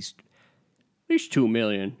made at least least 2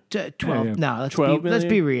 million. 12. Yeah. No, 12 let's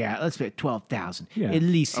be million? real. Let's be 12,000. Yeah. At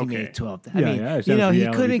least he Okay. made 12. Yeah, I mean, yeah, that you know, sounds he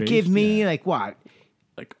couldn't reality-based, give me yeah. like what?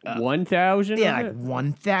 Like 1,000? Yeah, like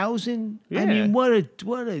 1,000. I Yeah. mean, what a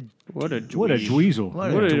What a What a dweeb. dweezil.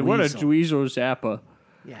 What What a dweezil. dweezil zappa.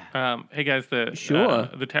 Yeah. Hey guys, Sure.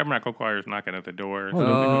 the Tabernacle Choir is knocking at the door.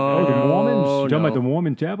 Oh, the Mormons? You talking no. about the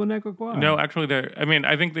Mormon Tabernacle Choir? No, actually,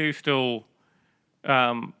 I think they still.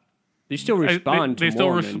 They still respond they to still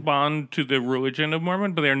Mormon. respond to the religion of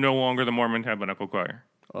Mormon, but they are no longer the Mormon Tabernacle Choir.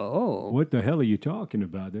 Oh. What the hell are you talking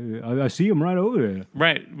about? I see them right over there.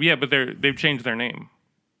 Right? Yeah, but they've changed their name.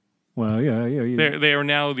 Well, yeah. They are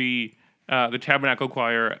now the Tabernacle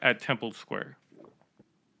Choir at Temple Square.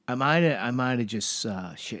 I might have just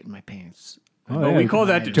shit in my pants. Oh, Oh, yeah. we call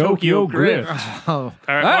that the Tokyo Tokyo Grift. Grift. Oh, All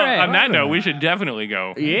right. All Well, right. on that note, we should definitely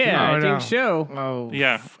go. Yeah, I No, think no. so. oh.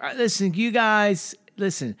 Yeah. Listen, you guys.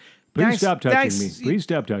 Listen. Please Thanks- stop touching thanks- me. Please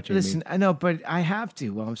stop touching Listen, me. I know, but I have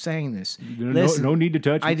to while I'm saying this. No, Listen, no need to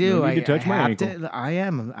touch me. I do. No need to touch I my have ankle. I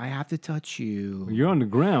am. I have to touch you. You're on the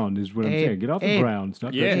ground, is what I'm Abe, saying. Get off the Abe. ground.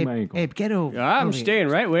 Stop Yeah. touching my ankle. Abe, get over. I'm really. staying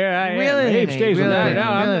right where I am. Really, Abe stays on really, that.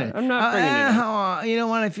 No, really. I'm not bringing it up. You know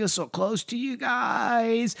what? I feel so close to you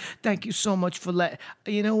guys. Thank you so much for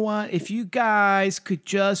You know what? If you guys could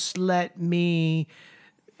just let me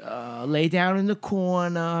lay down in the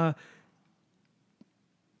corner.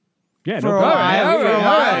 Yeah, For no a problem. while, for a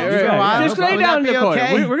while, for a while. Just lay Would down in that the be corner.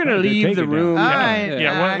 okay? We're going to Yeah, leave take the it down. room. All right.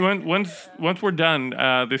 Yeah. Once we're done,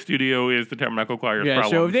 the studio is the Tabernacle Choir's Yeah,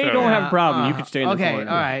 problem. so if they don't have a problem, you Uh, can stay in the okay, corner.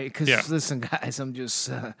 all right. Because Yeah. listen, guys, I'm just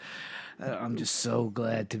so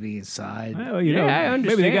glad to be inside. Well, you Yeah, I know,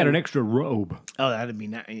 maybe they got understand. an extra robe. Oh, that'd be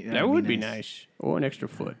nice. That would be nice. Or an extra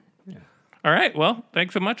foot. All right. Well,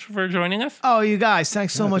 thanks so much for joining us. Oh, you guys,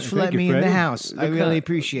 thanks so much for thank letting you, me in the Freddie. house. I really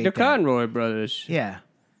appreciate The that. Conroy brothers. Yeah.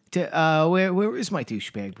 Where is my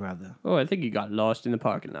douchebag brother? Oh, I think he got lost in the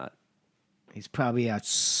parking lot. He's probably out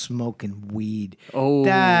smoking weed. Oh.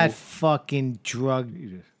 That fucking drug.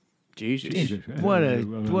 Jesus. What a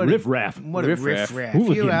riff-raff. What a Riff-raff. riff-raff.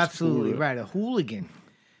 Hooligans. You're absolutely right. A hooligan.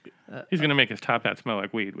 He's gonna make his top hat smell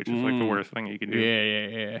like weed, which is like the worst thing you can do.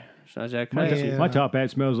 Yeah. Sounds like Yeah. My top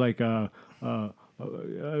hat smells like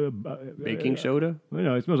baking soda.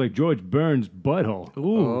 it smells like George Burns' butthole.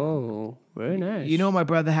 Oh, very nice. You know what my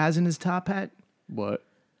brother has in his top hat? what?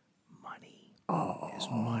 Money. Oh, there's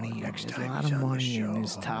money. There's a lot of money in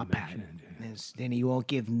his top hat. Then he won't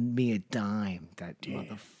give me a dime. That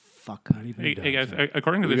motherfucker. Hey guys,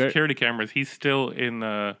 according to the got- security cameras, he's still in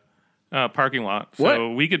the parking lot, so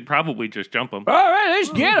What? we could probably just jump him. All right, let's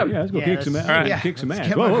get him. Yeah, let's go Yeah, kick some ass. let's- yeah, Kick some let's ass.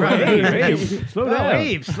 get Whoa, my whoa, brother. hey, slow Oh, down.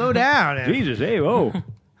 Abe, slow down. Jesus, hey, oh,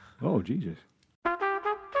 Jesus.